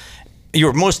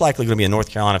were most likely going to be a North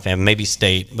Carolina fan, maybe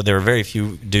State, but there were very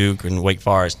few Duke and Wake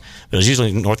Forest. But it was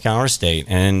usually North Carolina or State,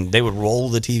 and they would roll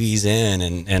the TVs in,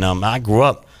 and I grew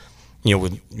up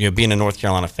with being a North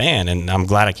Carolina fan, and I'm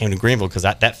glad I came to Greenville because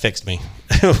that fixed me.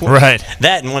 Right.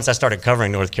 That, and once I started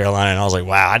covering North Carolina, and I was like,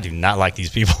 wow, I do not like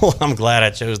these people. I'm glad I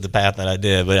chose the path that I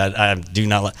did, but I do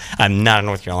not. I'm not a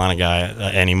North Carolina guy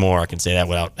anymore. I can say that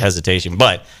without hesitation.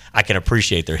 But I can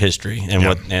appreciate their history and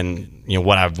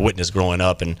what I've witnessed growing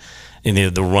up, and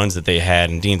the runs that they had.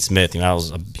 And Dean Smith, I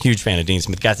was a huge fan of Dean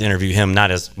Smith. Got to interview him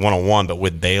not as one-on-one, but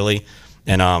with Bailey.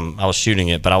 And I was shooting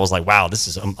it, but I was like, wow,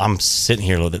 I'm sitting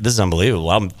here, this is unbelievable.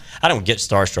 I don't get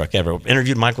starstruck ever.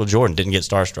 Interviewed Michael Jordan, didn't get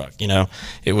starstruck.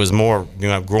 It was more,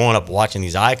 growing up watching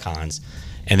these icons,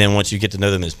 and then once you get to know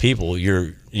them as people,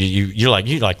 you're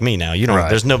like me now.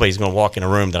 There's nobody's going to walk in a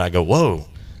room that I go, whoa.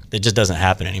 It just doesn't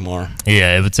happen anymore.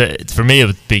 Yeah, for me, it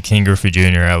would be King Griffey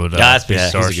Jr. I would be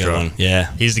starstruck. He's a good one.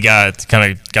 Yeah. He's the guy that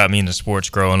kind of got me into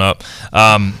sports growing up.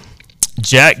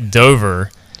 Jack Dover...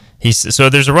 So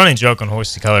there's a running joke on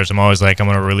Hoist the Colors. I'm always like, I'm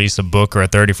going to release a book or a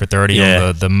 30 for 30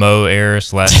 on the Mo era /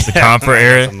 the Comfort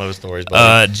era. Some Mo stories,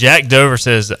 Jack Dover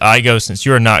says, since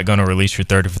you are not going to release your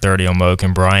 30 for 30 on Mo,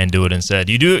 can Brian do it instead?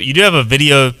 You do have a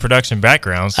video production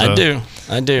background. So, I do.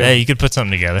 Hey, you could put something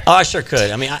together. Oh, I sure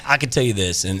could. I mean, I could tell you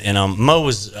this. And Mo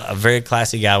was a very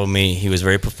classy guy with me. He was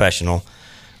very professional.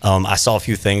 I saw a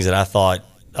few things that I thought,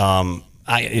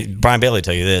 Brian Bailey will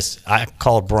tell you this. I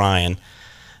called Brian.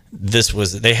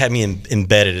 They had me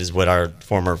embedded, is what our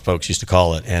former folks used to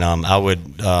call it, and I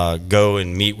would go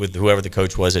and meet with whoever the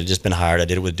coach was that had just been hired. I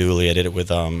did it with Dooley. I did it with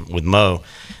Mo.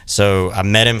 So I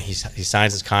met him. He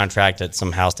signs his contract at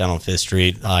some house down on Fifth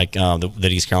Street, that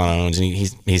East Carolina owns, and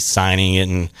he's signing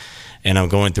it, and I'm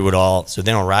going through it all. So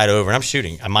then I'll ride over, and I'm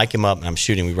shooting. I mic him up, and I'm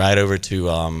shooting. We ride over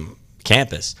to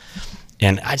campus.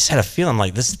 And I just had a feeling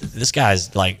like this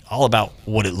guy's like all about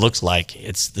what it looks like.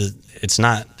 It's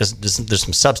not. There's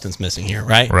some substance missing here,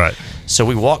 right? Right. So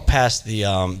we walk past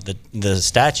the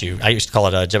statue. I used to call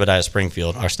it Jebediah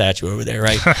Springfield, our statue over there,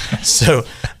 right? So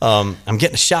I'm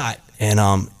getting a shot, and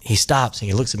he stops and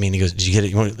he looks at me and he goes, "Did you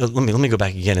get it? Let me go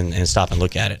back again and stop and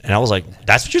look at it." And I was like,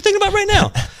 "That's what you're thinking about right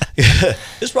now?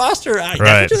 This roster, that's what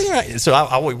you're thinking about."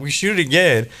 So we shoot it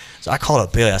again. So I called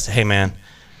up Bailey. I said, "Hey man,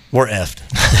 we're effed."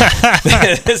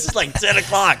 This is like 10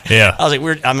 o'clock. Yeah. I was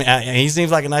like, he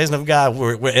seems like a nice enough guy.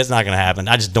 It's not going to happen.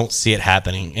 I just don't see it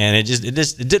happening. And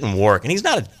it didn't work. And he's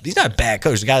not a bad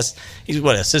coach. The guy's, he's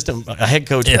a head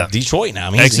coach in Detroit now.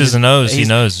 I mean, X's and O's, he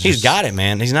knows. He's got it,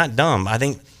 man. He's not dumb. I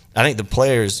think the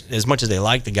players, as much as they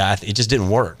like the guy, it just didn't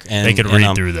work. And they could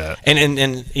read through that. And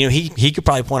he could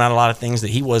probably point out a lot of things that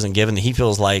he wasn't given that he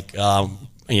feels like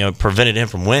prevented him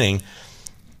from winning.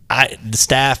 The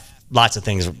staff, lots of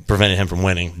things prevented him from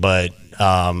winning, but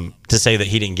to say that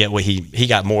he didn't get what he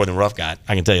got more than Ruff got,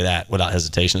 I can tell you that without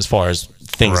hesitation as far as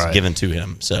things given to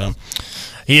him. So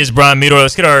he is Brian Meador.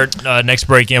 Let's get our next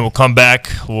break in. We'll come back.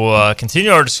 We'll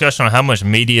continue our discussion on how much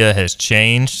media has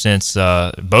changed since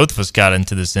both of us got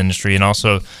into this industry, and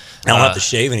also I don't have to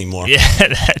shave anymore. Yeah,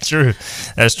 that's true.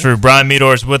 That's true. Brian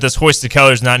Meador is with us. Hoist the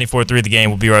Colors, 94.3 The Game.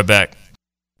 We'll be right back.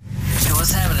 So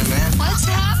what's happening, man? What's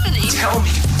happening? Tell me.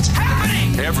 What's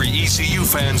happening? Every ECU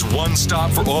fan's one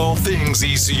stop for all things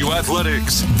ECU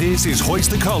athletics. This is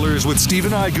Hoist the Colors with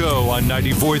Stephen Igo on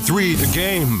 94.3 The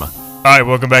Game. All right,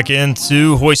 welcome back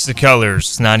into Hoist the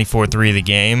Colors, 94.3 The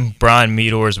Game. Brian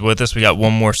Meador is with us. We got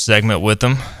one more segment with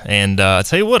him, and I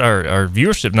tell you what, our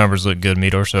viewership numbers look good,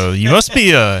 Meador. So you must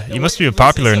be a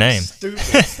popular name.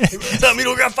 Thought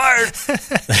Meador got fired.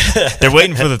 They're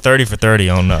waiting for the 30 for 30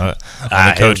 on the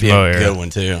Coach Mo era. Good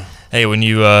one too. Hey, when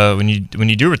you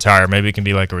do retire, maybe it can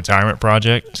be like a retirement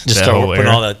project. Just start putting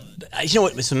all that. You know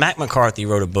what? So Mac McCarthy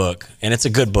wrote a book, and it's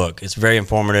a good book. It's very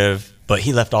informative. But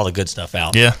he left all the good stuff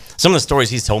out. Yeah. Some of the stories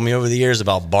he's told me over the years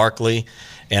about Barkley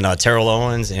and Terrell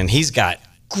Owens, and he's got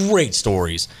great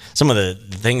stories. Some of the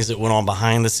things that went on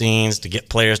behind the scenes to get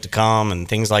players to come and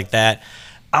things like that.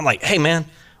 I'm like, hey, man,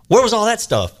 where was all that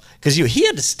stuff? Because he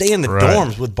had to stay in the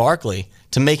dorms with Barkley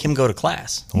to make him go to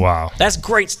class. Wow. That's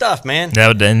great stuff, man.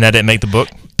 And that didn't make the book?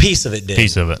 Piece of it did.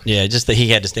 Piece of it. Yeah, just that he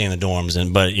had to stay in the dorms,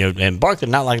 and Barkley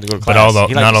did not like to go to class.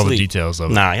 But not all the details of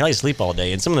it. Nah, he liked to sleep all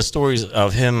day. And some of the stories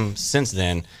of him since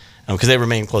then, because they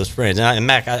remain close friends. And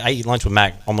Mac, I eat lunch with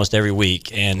Mac almost every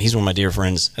week, and he's one of my dear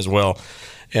friends as well.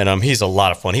 And he's a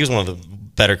lot of fun. He was one of the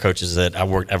better coaches that I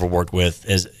ever worked with.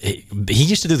 He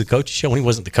used to do the coach show when he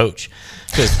wasn't the coach.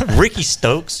 Because Ricky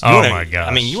Stokes, my gosh.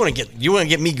 I mean, you want to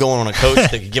get me going on a coach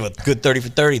that could give a good 30 for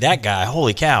 30. That guy,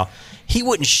 holy cow, he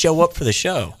wouldn't show up for the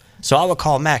show. So I would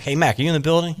call Mac. Hey, Mac, are you in the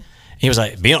building? He was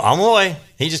like, "I'm on my way."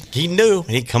 He knew.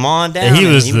 He'd come on down. He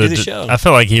would do the show. I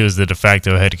felt like he was the de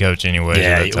facto head coach anyway.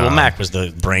 Yeah, well, Mac was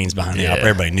the brains behind the opera.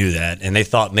 Everybody knew that, and they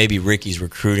thought maybe Ricky's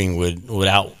recruiting would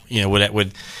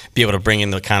be able to bring in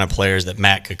the kind of players that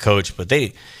Mac could coach. But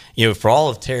they, for all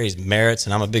of Terry's merits,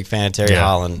 and I'm a big fan of Terry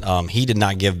Holland, he did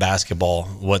not give basketball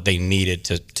what they needed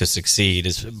to succeed.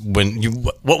 Is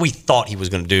what we thought he was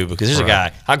going to do, because there's a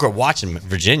guy I grew up watching,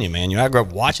 Virginia, man. I grew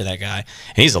up watching that guy,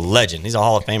 and he's a legend. He's a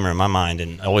Hall of Famer in my mind,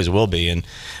 and always will be.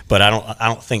 But I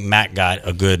don't think Mac got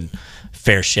a good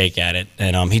fair shake at it.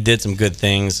 And he did some good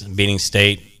things. Beating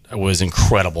State was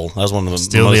incredible. That was one of the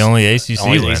the only ACC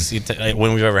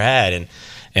win we've ever had.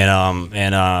 I'm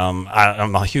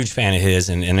a huge fan of his.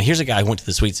 And here's a guy who went to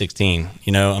the Sweet 16.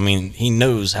 I mean, he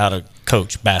knows how to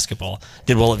coach basketball.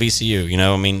 Did well at VCU.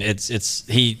 I mean,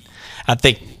 I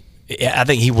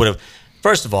think he would have.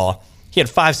 First of all, he had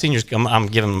 5 seniors. I'm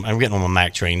getting on my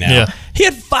Mac train now. Yeah. He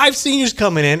had 5 seniors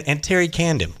coming in, and Terry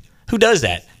canned him. Who does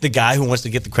that? The guy who wants to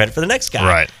get the credit for the next guy.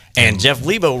 Right. And Jeff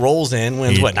Lebo rolls in,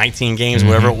 wins 19 games,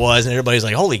 whatever it was, and everybody's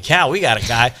like, "Holy cow, we got a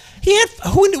guy." He had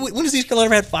when does East Carolina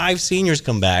ever had 5 seniors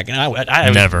come back? And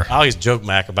I never. I always joke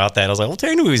Mac about that. I was like, "Well,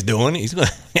 Terry knew what he was doing.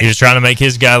 He was trying to make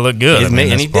his guy look good.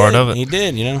 That's part of it. He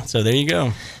did. So there you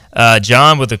go.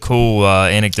 John with a cool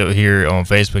anecdote here on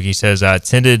Facebook. He says,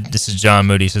 this is John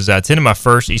Moody. He says, I attended my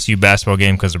first ECU basketball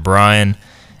game because of Brian.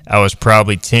 I was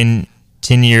probably 10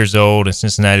 years old, and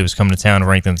Cincinnati was coming to town,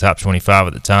 ranked in the top 25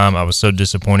 at the time. I was so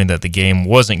disappointed that the game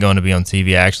wasn't going to be on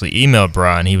TV. I actually emailed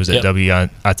Brian. He was at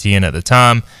WITN at the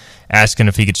time, asking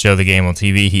if he could show the game on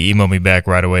TV. He emailed me back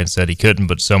right away and said he couldn't,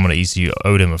 but someone at ECU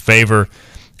owed him a favor.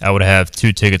 I would have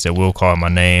 2 tickets that will call my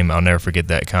name. I'll never forget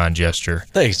that kind gesture.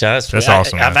 Thanks, John. That's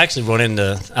awesome. I've actually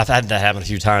I've had that happen a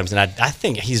few times, and I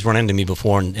think he's run into me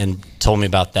before and told me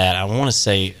about that. I want to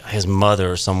say his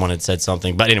mother or someone had said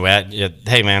something. But anyway,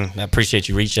 hey, man, I appreciate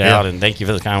you reaching out, and thank you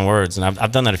for the kind words. And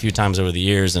I've done that a few times over the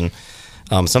years, and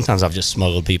sometimes I've just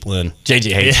smuggled people in.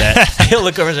 JJ hates that. He'll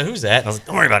look over and say, "Who's that?" And I was like,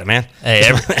 "Don't worry about it, man." Hey,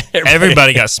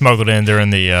 everybody got smuggled in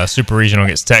during the Super Regional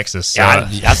against Texas. So.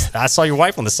 Yeah, I saw your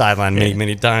wife on the sideline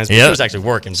many times. But she was actually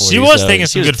working for you. She was taking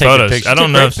some good photos. I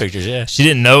don't know if pictures, she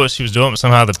didn't know what she was doing, but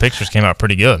somehow the pictures came out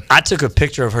pretty good. I took a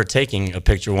picture of her taking a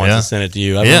picture once and sent it to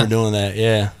you. I remember doing that.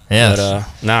 Yeah.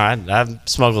 But I've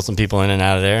smuggled some people in and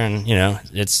out of there, and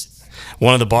it's.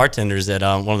 One of the bartenders at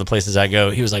one of the places I go,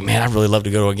 he was like, "Man, I'd really love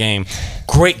to go to a game."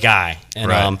 Great guy.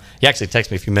 And he actually texted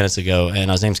me a few minutes ago,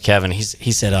 and his name's Kevin. He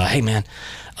said, "Hey, man,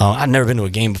 I've never been to a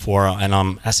game before." And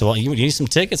I said, "Well, you need some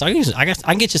tickets? I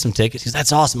can get you some tickets." He said,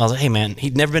 "That's awesome." I was like, "Hey, man,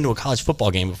 he'd never been to a college football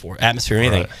game before, atmosphere or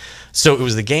anything." Right. So it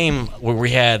was the game where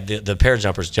we had the pair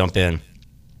jumpers jump in.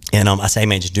 And I said, "Hey,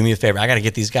 man, just do me a favor. I got to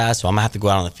get these guys, so I'm going to have to go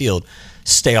out on the field.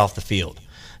 Stay off the field.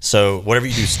 So whatever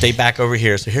you do, stay back over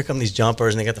here." So here come these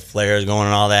jumpers, and they got the flares going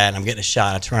and all that, and I'm getting a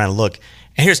shot. I turn around and look,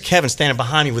 and here's Kevin standing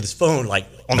behind me with his phone, like,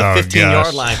 on the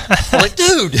 15-yard line. I'm like,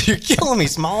 "Dude, you're killing me,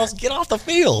 Smalls. Get off the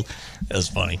field." It was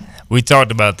funny. We talked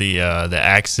about the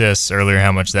access earlier,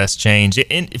 how much that's changed.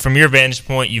 From your vantage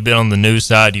point, you've been on the news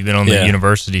side, you've been on the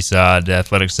university side, the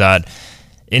athletic side.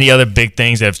 Any other big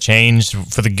things that have changed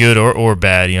for the good or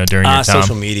bad, during your time?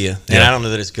 Social media. Yeah. And I don't know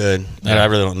that it's good. I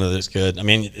really don't know that it's good. I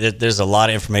mean, there's a lot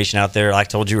of information out there. Like I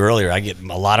told you earlier, I get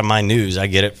a lot of my news. I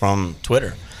get it from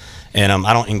Twitter. And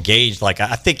I don't engage. Like,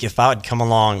 I think if I would come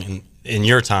along in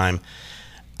your time,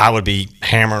 I would be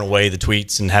hammering away the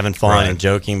tweets and having fun and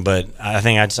joking, but I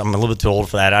think I'm a little bit too old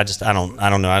for that. I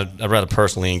don't know. I'd rather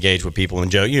personally engage with people and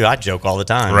joke. I joke all the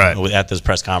time at those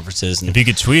press conferences. And if you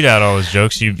could tweet out all those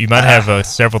jokes, you might have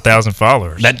several thousand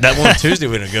followers. That one Tuesday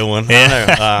was a good one.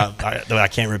 I know. I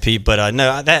can't repeat, but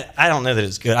no, I don't know that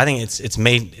it's good. I think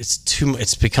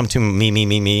it's become too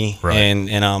me. Right.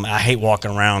 And I hate walking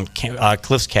around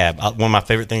Cliff's Cab. One of my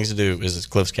favorite things to do is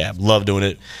Cliff's Cab. Love doing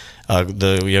it.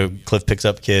 Cliff picks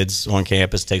up kids on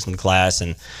campus, takes them to class,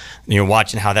 and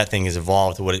watching how that thing has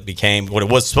evolved to what it became. What it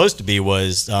was supposed to be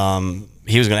was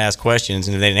he was going to ask questions,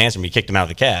 and if they didn't answer him, he kicked them out of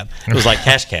the cab. It was like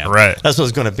cash cab. Right. That's what it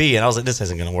was going to be, and I was like, this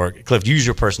isn't going to work. Cliff, use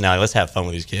your personality. Let's have fun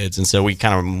with these kids. And so we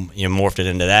kind of morphed it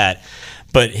into that.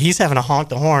 But he's having to honk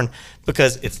the horn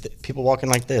because it's people walking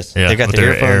like this. Yeah, they've got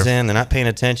their earphones in. They're not paying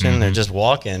attention. Mm-hmm. They're just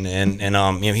walking, and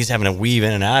he's having to weave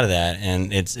in and out of that,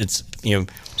 and it's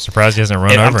surprised he hasn't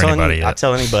run over anybody yet. I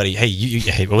tell anybody, hey,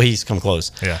 hey, well, he's come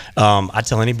close. Yeah. I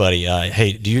tell anybody,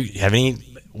 hey, do you have any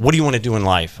what do you want to do in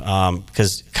life?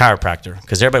 Because chiropractor,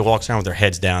 because everybody walks around with their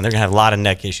heads down. They're going to have a lot of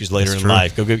neck issues later in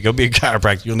life. Go be a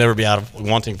chiropractor. You'll never be out of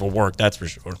wanting for work, that's for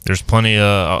sure. There's plenty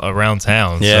around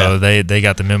town, so they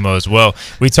got the memo as well.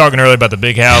 We talking earlier about the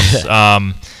big house.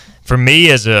 For me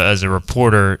as a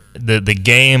reporter, the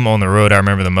game on the road I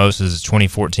remember the most is the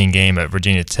 2014 game at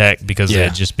Virginia Tech because they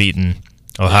had just beaten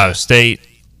Ohio State.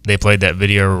 They played that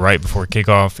video right before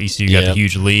kickoff. ECU got the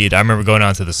huge lead. I remember going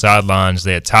out to the sidelines.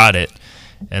 They had tied it,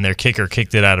 and their kicker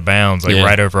kicked it out of bounds,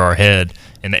 right over our head,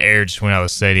 and the air just went out of the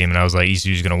stadium, and I was like,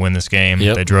 ECU's going to win this game.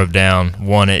 They drove down,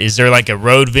 won it. Is there like a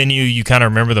road venue you kind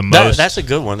of remember the most? That's a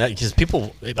good one, because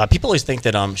people always think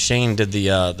that Shane did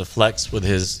the flex with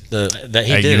his did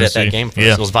it at that game first.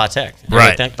 It was Vatech.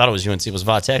 Right. I thought it was UNC. It was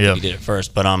Vatech that he did it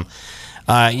first. But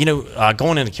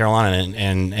going into Carolina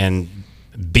and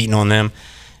beating on them,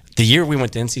 the year we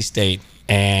went to NC State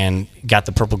and got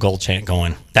the purple gold chant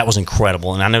going, that was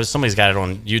incredible. And I know somebody's got it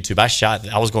on YouTube.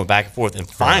 I was going back and forth, and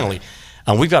finally,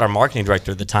 we've got our marketing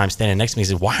director at the time standing next to me. He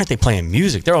said, "Why aren't they playing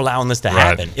music? They're allowing this to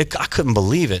happen." I couldn't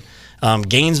believe it.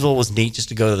 Gainesville was neat just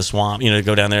to go to the swamp, to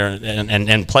go down there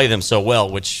and play them so well,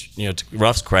 which, to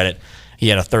Ruff's credit, he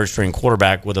had a third-string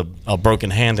quarterback with a broken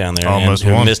hand down there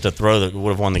who missed a throw that would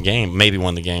have won the game, maybe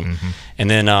won the game. Mm-hmm. And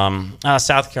then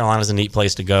South Carolina's a neat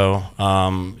place to go.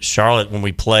 Charlotte, when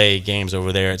we play games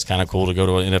over there, it's kind of cool to go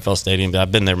to an NFL stadium.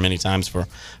 I've been there many times for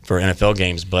NFL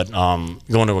games, but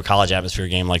going to a college atmosphere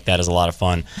game like that is a lot of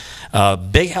fun.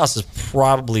 Big House is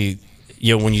probably,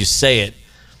 when you say it,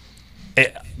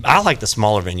 I like the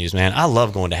smaller venues, man. I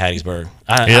love going to Hattiesburg.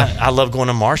 I love going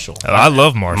to Marshall. I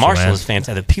love Marshall. Marshall is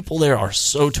fantastic. The people there are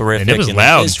so terrific. And it was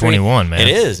loud in 21, man.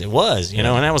 It was, and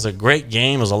that was a great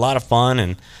game. It was a lot of fun,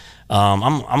 and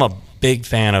I'm a big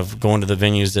fan of going to the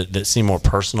venues that seem more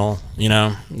personal,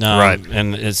 right.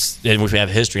 And we have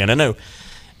history. And I know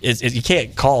you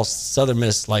can't call Southern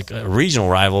Miss like a regional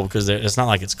rival because it's not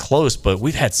like it's close, but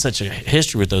we've had such a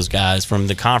history with those guys from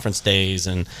the conference days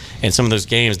and some of those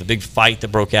games, the big fight that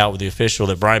broke out with the official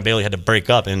that Brian Bailey had to break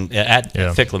up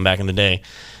at Ficklin back in the day.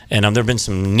 And there have been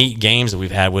some neat games that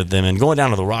we've had with them. And going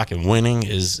down to the Rock and winning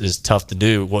is tough to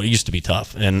do. Well, it used to be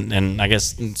tough. And I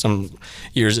guess in some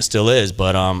years it still is.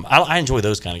 But I enjoy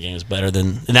those kind of games better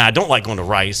than – now, I don't like going to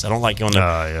Rice. I don't like going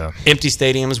to empty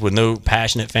stadiums with no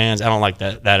passionate fans. I don't like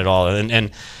that at all.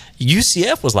 And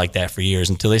UCF was like that for years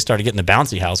until they started getting the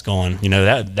bouncy house going.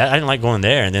 That I didn't like going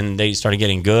there. And then they started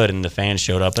getting good and the fans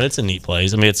showed up. And it's a neat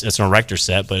place. I mean, it's an erector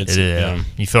set, but it's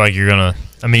 – you feel like you're going to –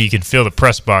 I mean, you can feel the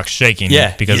press box shaking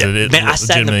because it Man, I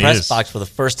sat in the press box for the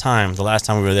first time the last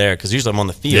time we were there because usually I'm on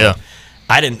the field. Yeah.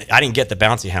 I didn't get the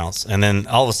bouncy house, and then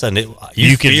all of a sudden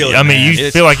you feel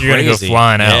like you're going to go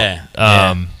flying out.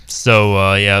 Yeah.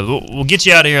 We'll get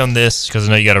you out of here on this because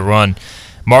I know you got to run.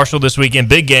 Marshall this weekend,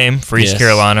 big game for East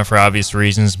Carolina for obvious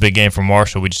reasons. Big game for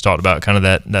Marshall. We just talked about kind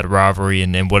of that rivalry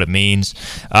and what it means.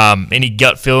 Any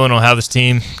gut feeling on how this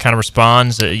team kind of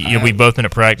responds? We've both been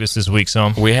at practice this week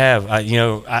some. We have.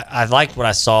 I liked what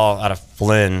I saw out of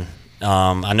Flynn.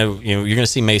 I know you're going to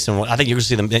see Mason. I think you're going to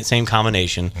see the same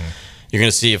combination. You're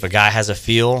going to see if a guy has a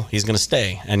feel, he's going to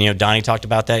stay. And Donnie talked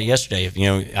about that yesterday. I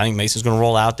think Mason's going to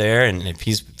roll out there, and if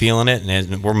he's feeling it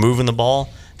and we're moving the ball,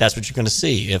 that's what you're going to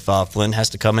see. If Flynn has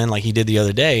to come in like he did the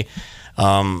other day,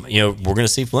 we're going to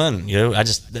see Flynn.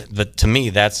 But to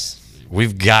me,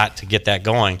 we've got to get that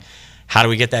going. How do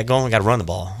we get that going? We got to run the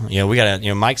ball. We got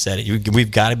to. Mike said it.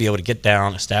 We've got to be able to get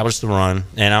down, establish the run.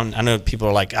 And I know people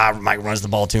are like, Mike runs the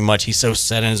ball too much. He's so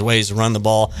set in his ways to run the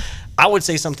ball. I would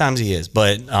say sometimes he is,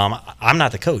 but I'm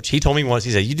not the coach. He told me once.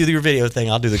 He said, "You do your video thing.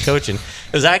 I'll do the coaching."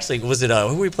 It was actually who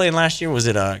were we playing last year? Was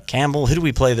it Campbell? Who did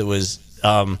we play that was?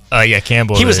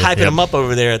 Campbell. He was hyping him up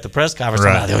over there at the press conference.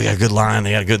 Right. They got a good line, they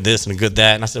got a good this and a good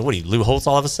that. And I said, "What are you, Lou Holtz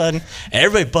all of a sudden?" And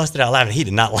everybody busted out laughing. He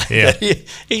did not like that.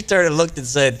 He turned and looked and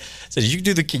said, "You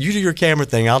do your camera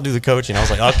thing. I'll do the coaching." I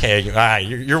was like, "Okay, all right.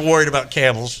 You're worried about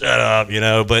Campbell. Shut up,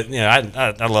 But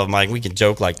I love Mike. We can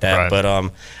joke like that. Right.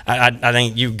 But I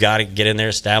think you got to get in there,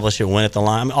 establish it, win at the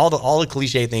line. I mean, all the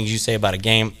cliche things you say about a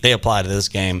game, they apply to this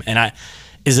game. And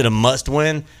is it a must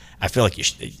win? I feel like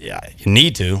you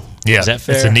need to. Yeah, is that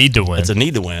fair? It's a need to win. It's a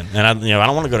need to win, and I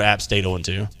don't want to go to App State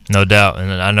 0-2. No doubt,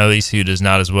 and I know ECU does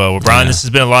not as well. Well, Brian, this has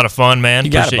been a lot of fun, man.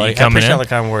 You got it, buddy. You coming I appreciate in. all the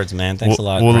kind words, man. Thanks a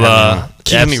lot. We'll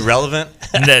keeping me relevant.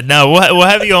 No, we'll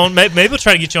have you on. Maybe we'll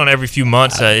try to get you on every few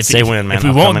months. Say when, man. If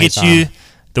we won't get you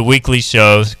the weekly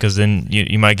shows, because then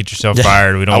you might get yourself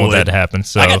fired. We don't want that to happen.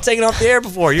 So I got taken off the air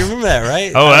before. You remember that,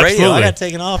 right? Oh, absolutely. Radio, I got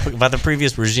taken off by the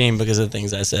previous regime because of the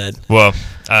things I said. Well,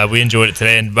 we enjoyed it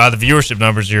today, and by the viewership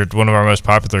numbers, you're one of our most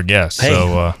popular guests. Hey,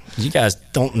 so You guys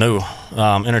don't know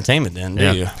entertainment then,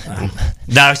 do you?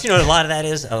 No, you know what a lot of that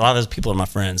is? A lot of those people are my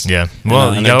friends. Yeah.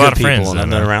 Well, you got a lot of friends. And I've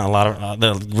been around a lot of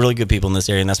they're really good people in this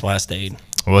area, and that's why I stayed.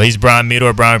 Well, he's Brian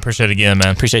Meador. Brian, appreciate it again,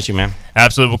 man. Appreciate you, man.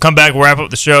 Absolutely. We'll come back. We'll wrap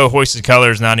up the show. Hoist the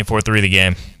Colors, 94.3 The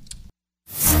Game.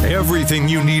 Everything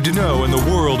you need to know in the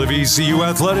world of ECU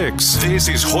athletics. This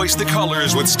is Hoist the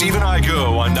Colors with Stephen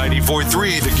Igo on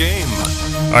 94.3 The Game.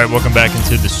 All right, welcome back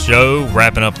into the show.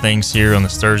 Wrapping up things here on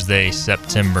this Thursday,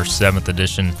 September 7th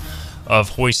edition of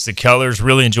Hoist the Colors.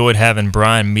 Really enjoyed having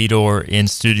Brian Meador in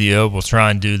studio. We'll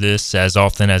try and do this as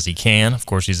often as he can. Of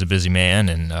course, he's a busy man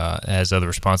and has other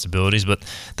responsibilities, but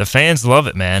the fans love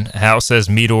it, man. Hal says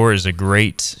Meador is a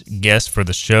great guest for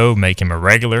the show. Make him a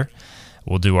regular.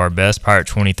 We'll do our best. Pirate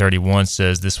 2031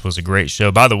 says this was a great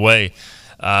show. By the way,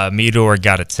 Meador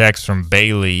got a text from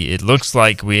Bailey. It looks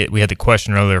like we had the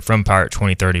question earlier from Pirate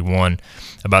 2031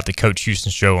 about the Coach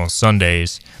Houston show on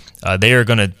Sundays. They are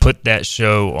going to put that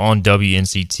show on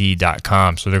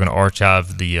WNCT.com, so they're going to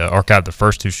archive the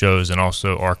first two shows and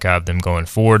also archive them going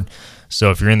forward.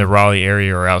 So if you're in the Raleigh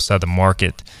area or outside the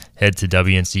market, head to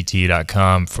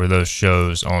WNCT.com for those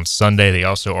shows on Sunday. They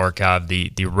also archive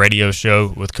the radio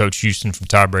show with Coach Houston from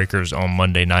Tiebreakers on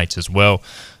Monday nights as well.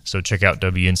 So check out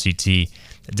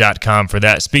WNCT.com for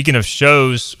that. Speaking of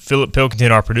shows, Philip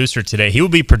Pilkington, our producer today, he will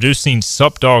be producing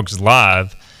Sup Dogs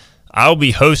Live. I'll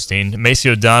be hosting. Macy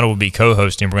O'Donnell will be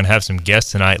co-hosting. We're going to have some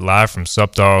guests tonight live from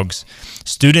Sup Dogs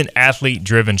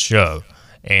student-athlete-driven show.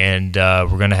 And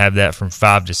we're going to have that from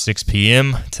 5 to 6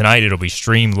 p.m. Tonight it'll be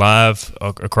streamed live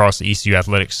across the ECU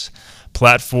Athletics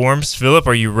platforms. Philip,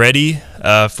 are you ready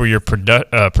for your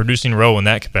producing role in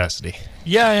that capacity?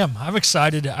 Yeah, I am. I'm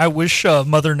excited. I wish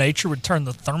Mother Nature would turn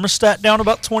the thermostat down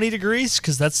about 20 degrees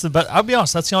because that's I'll be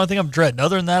honest, that's the only thing I'm dreading.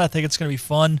 Other than that, I think it's going to be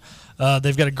fun.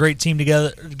 They've got a great team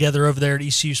together over there at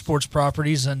ECU Sports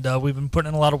Properties, and we've been putting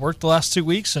in a lot of work the last 2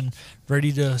 weeks and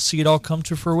ready to see it all come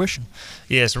to fruition.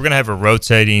 Yeah, so we're going to have a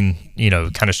rotating,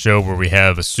 kind of show where we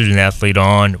have a student athlete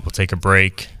on. We'll take a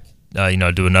break,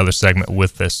 do another segment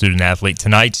with the student athlete.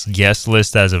 Tonight's guest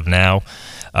list as of now,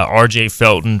 RJ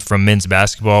Felton from men's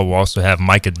basketball. We'll also have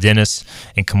Micah Dennis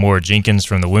and Kamora Jenkins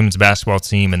from the women's basketball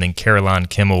team, and then Caroline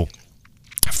Kimmel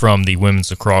from the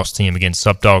women's lacrosse team. Again,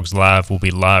 Sup Dogs Live will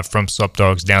be live from Sup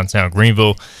Dogs downtown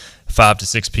Greenville, 5 to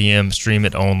 6 p.m. Stream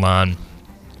it online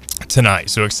tonight.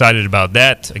 So excited about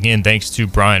that. Again, thanks to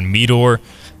Brian Meador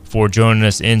for joining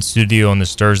us in studio on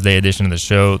this Thursday edition of the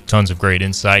show. Tons of great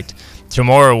insight.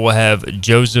 Tomorrow we'll have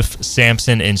Joseph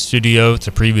Sampson in studio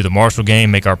to preview the Marshall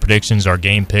game, make our predictions, our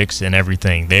game picks, and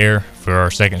everything there for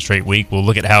our second straight week. We'll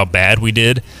look at how bad we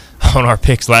did on our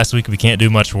picks last week. We can't do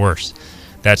much worse.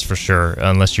 That's for sure,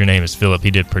 unless your name is Philip.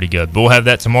 He did pretty good. But we'll have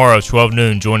that tomorrow, 12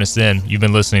 noon. Join us then. You've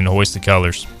been listening to Hoist the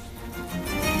Colors.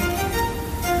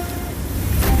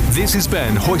 This has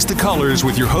been Hoist the Colors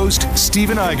with your host,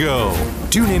 Stephen Igo.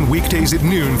 Tune in weekdays at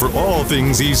noon for all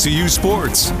things ECU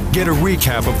sports. Get a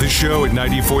recap of the show at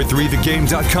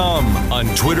 943thegame.com, on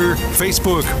Twitter,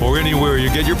 Facebook, or anywhere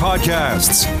you get your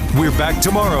podcasts. We're back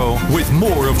tomorrow with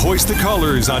more of Hoist the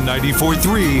Colors on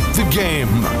 94.3 The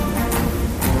Game.